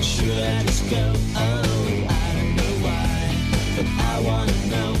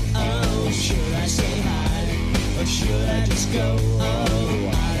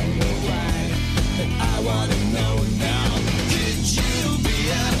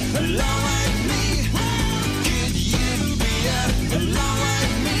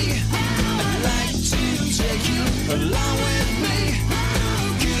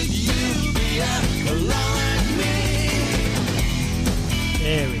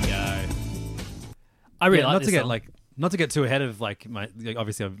I really Yeah, like not this to get song. not to get too ahead of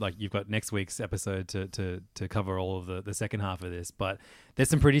obviously you've got next week's episode to cover all of the second half of this, but there's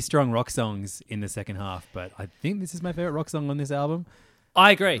some pretty strong rock songs in the second half. But I think this is my favorite rock song on this album.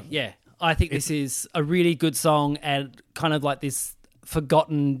 I agree. Yeah, I think this is a really good song and kind of like this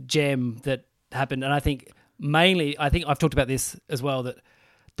forgotten gem that happened. And I think mainly, I think I've talked about this as well, that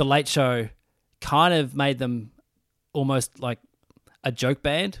The Late Show kind of made them almost like a joke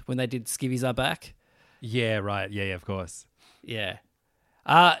band when they did Skivvies Are Back. Yeah, right. Yeah, of course. Yeah.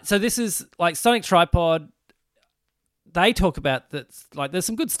 So this is like Sonic Tripod. They talk about that. Like, there's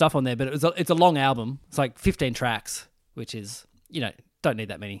some good stuff on there, but it's a long album. It's like 15 tracks, which is, don't need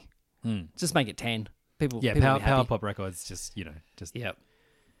that many. Just make it 10. People will be happy. Power Pop Records, just Yep.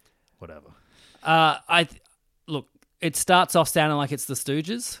 whatever. Look, it starts off sounding like it's the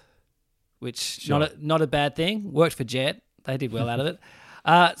Stooges, which Sure. not a bad thing. Worked for Jet. They did well out of it.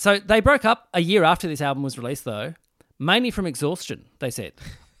 So they broke up a year after this album was released, though, mainly from exhaustion, they said.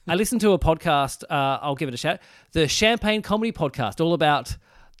 I listened to a podcast, I'll give it a shout, the Champagne Comedy Podcast, all about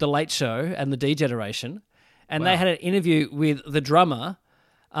The Late Show and the D-Generation. And they had an interview with the drummer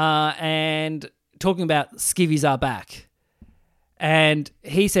and talking about Skivvies Are Back. And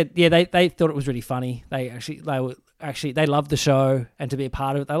he said, yeah, they thought it was really funny. They loved the show, and to be a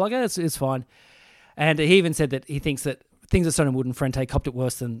part of it, they were like, yeah, it's fine. And he even said that he thinks that Things That Stone and Wood and Frente copped it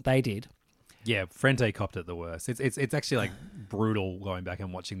worse than they did. Yeah, Frente copped it the worst. It's actually like brutal going back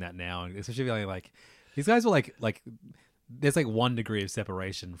and watching that now, and especially like these guys were like there's like 1 degree of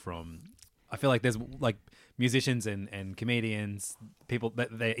separation from. I feel like there's like musicians and comedians, people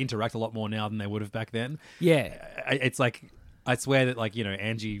that they interact a lot more now than they would have back then. Yeah. It's like, I swear that like,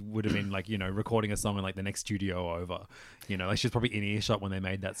 Angie would have been like, recording a song in like the next studio over, like she's probably in earshot when they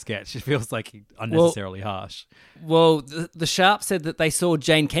made that sketch. It feels like unnecessarily harsh. Well, the Sharp said that they saw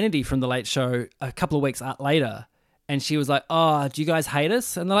Jane Kennedy from The Late Show a couple of weeks later, and she was like, oh, do you guys hate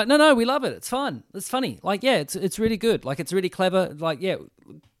us? And they're like, no, we love it. It's fun. It's funny. Like, yeah, it's really good. Like, it's really clever. Like, yeah,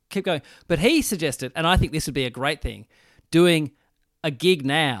 keep going. But he suggested, and I think this would be a great thing, doing a gig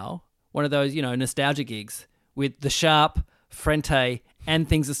now, one of those, nostalgia gigs with the Sharp, Frente, and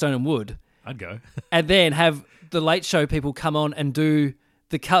Things That Stone and Wood. I'd go. And then have the Late Show people come on and do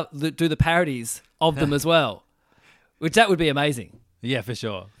the parodies of them as well, which that would be amazing. Yeah, for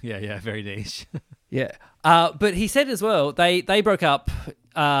sure. Yeah, very niche. Yeah. But he said as well, they broke up,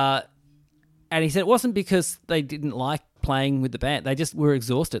 and he said it wasn't because they didn't like playing with the band. They just were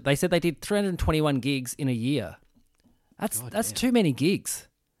exhausted. They said they did 321 gigs in a year. That's too many gigs.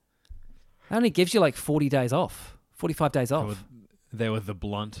 That only gives you like 40 days off, 45 days off. They were the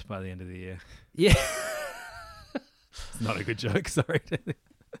Blunt by the end of the year. Yeah. It's not a good joke, sorry.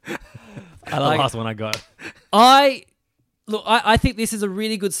 I The like last one I got. I think this is a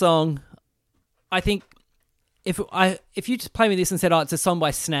really good song. I think if you just play me this and said, oh, it's a song by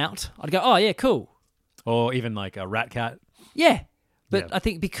Snout, I'd go, oh, yeah, cool. Or even like a Rat Cat. Yeah. But I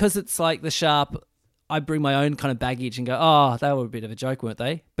think because it's like the Sharp, I bring my own kind of baggage and go, oh, they were a bit of a joke, weren't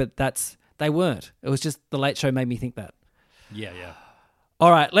they? But they weren't. It was just The Late Show made me think that. Yeah. All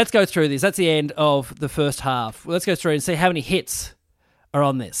right, let's go through this. That's the end of the first half. Let's go through and see how many hits are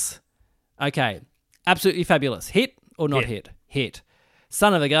on this. Okay. Absolutely Fabulous. Hit or not hit? Hit.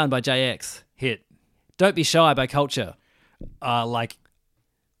 Son of a Gun by JX. Hit. Don't Be Shy by Culture.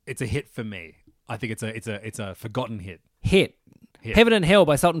 It's a hit for me. I think it's a forgotten hit. Hit. Heaven and Hell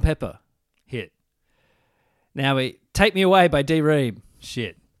by Salt and Pepper. Hit. Now Take Me Away by D. Ream.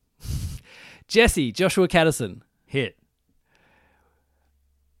 Shit. Jesse, Joshua Caddison. Hit.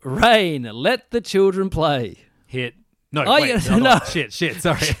 Rain, Let the Children Play. Hit. No, Oh, wait, yeah, no. no. Shit,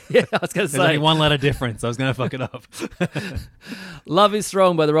 sorry. Yeah, I was going to There's only say. one letter difference. I was going to fuck it up. Love Is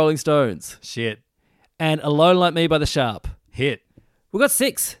Strong by the Rolling Stones. Shit. And Alone Like Me by the Sharp. Hit. We got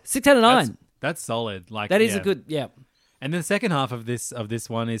 6 out of 9. That's solid. That is a good, yeah. And the second half of this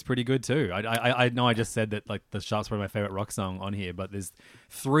one is pretty good too. I know I just said that like the Sharp's probably my favorite rock song on here, but there's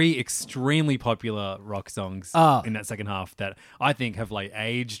 3 extremely popular rock songs in that second half that I think have like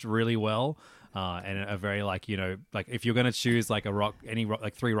aged really well. And are very like if you're gonna choose like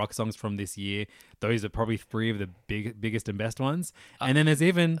like 3 rock songs from this year, those are probably 3 of the biggest and best ones. And then there's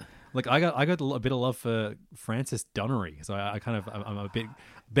even like I got a bit of love for Francis Dunnery, so I'm a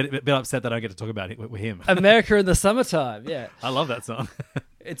bit upset that I don't get to talk about it with him. America in the Summertime, yeah. I love that song.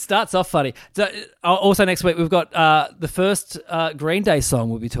 It starts off funny. So, also next week we've got the first Green Day song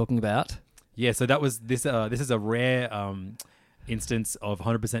we'll be talking about. Yeah, so that was this. This is a rare instance of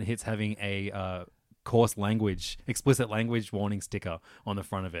 100% Hits having a coarse language, explicit language warning sticker on the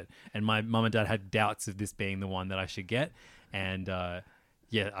front of it. And my mum and dad had doubts of this being the one that I should get. And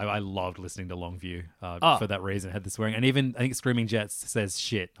Yeah, I loved listening to Longview for that reason. It had the swearing. And even, I think Screaming Jets says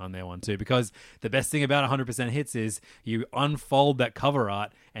shit on their one too, because the best thing about 100% Hits is you unfold that cover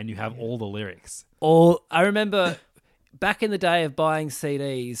art and you have all the lyrics. I remember back in the day of buying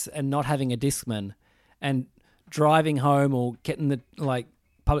CDs and not having a Discman and driving home or getting the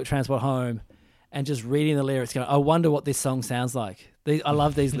public transport home and just reading the lyrics going, I wonder what this song sounds like. I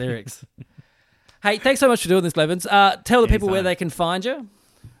love these lyrics. Hey, thanks so much for doing this, Levins. Tell the people where they can find you.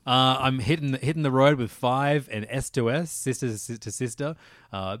 I'm hitting the road with 5 and S2S, Sister to Sister.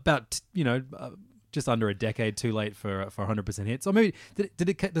 About just under a decade too late for 100% Hits. Or maybe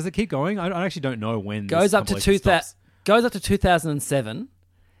does it keep going? I actually don't know when. Goes up to 2007.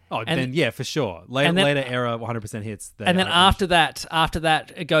 Oh, then yeah, for sure. Later era 100% Hits. And then after that,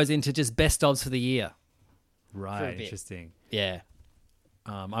 it goes into just best ofs for the year. Right, interesting. Yeah.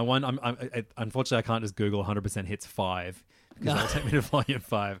 Unfortunately, I can't just Google 100% Hits 5 because that'll take me to volume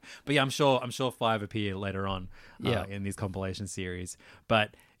 5. But yeah, I'm sure 5 appear later on in these compilation series.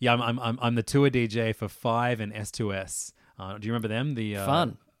 But yeah, I'm the tour DJ for 5 and S2S. Do you remember them?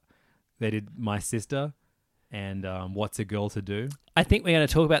 Fun. They did My Sister and What's a Girl to Do. I think we're going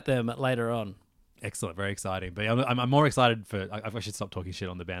to talk about them later on. Excellent, very exciting. But I'm more excited for. I should stop talking shit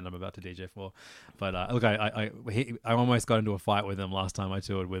on the band I'm about to DJ for. But look, I almost got into a fight with them last time I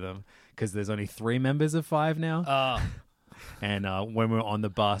toured with them because there's only 3 members of 5 now. Oh. And when we were on the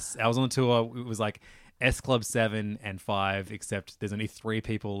bus, I was on the tour. It was like S Club 7 and 5, except there's only 3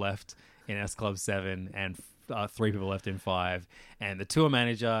 people left in S Club 7 and 3 people left in 5. And the tour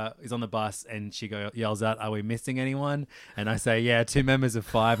manager is on the bus and she yells out, "Are we missing anyone?" And I say, "Yeah, 2 members of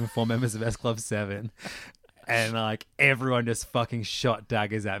 5 and 4 members of S Club 7." And everyone just fucking shot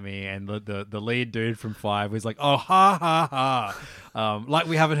daggers at me. And the lead dude from 5 was like, "Oh, ha ha ha. Like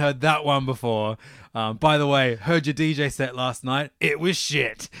we haven't heard that one before. By the way, heard your DJ set last night. It was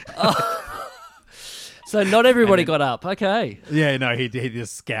shit." So not everybody got up. Okay. Yeah, no, he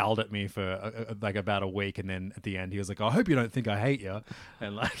just scowled at me for about a week, and then at the end he was like, "I hope you don't think I hate you,"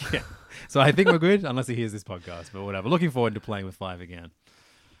 and yeah. So I think we're good, unless he hears this podcast. But whatever. Looking forward to playing with 5 again.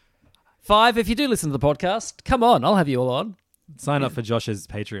 5, if you do listen to the podcast, come on, I'll have you all on. Sign up for Josh's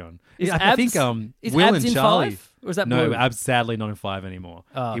Patreon. I think Will Abs and Charlie. In 5? Or is that no, Blue? Ab's sadly not in 5 anymore.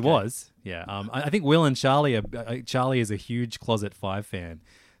 Oh, okay. He was. Yeah. I think Will and Charlie. Charlie is a huge closet 5 fan.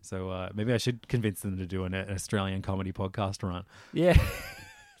 So maybe I should convince them to do an Australian comedy podcast run. Yeah,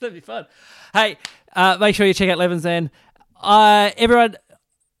 that'd be fun. Hey, make sure you check out Levins then. Everyone,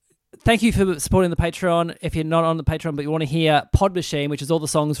 thank you for supporting the Patreon. If you're not on the Patreon but you want to hear Pod Machine, which is all the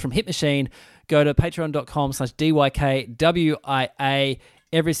songs from Hit Machine, go to patreon.com/DYKWIA.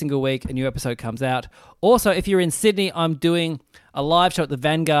 Every single week a new episode comes out. Also, if you're in Sydney, I'm doing a live show at the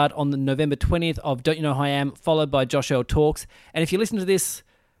Vanguard on the November 20th of Don't You Know Who I Am, followed by Josh L Talks. And if you listen to this...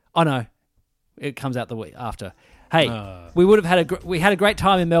 Oh no, it comes out the week after. Hey, we had a great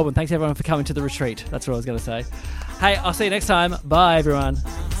time in Melbourne. Thanks everyone for coming to the retreat. That's what I was going to say. Hey, I'll see you next time. Bye everyone.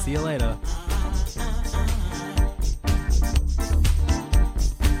 See you later.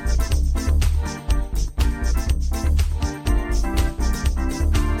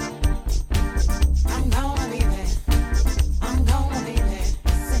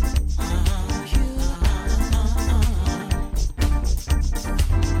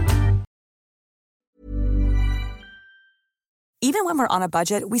 Even when we're on a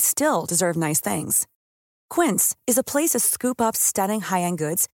budget, we still deserve nice things. Quince is a place to scoop up stunning high-end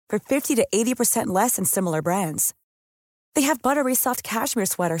goods for 50 to 80% less than similar brands. They have buttery soft cashmere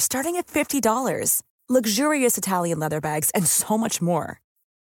sweaters starting at $50, luxurious Italian leather bags, and so much more.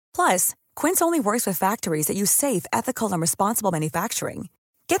 Plus, Quince only works with factories that use safe, ethical, and responsible manufacturing.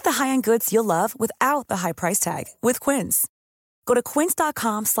 Get the high-end goods you'll love without the high price tag with Quince. Go to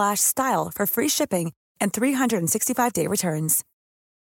quince.com/style for free shipping and 365-day returns.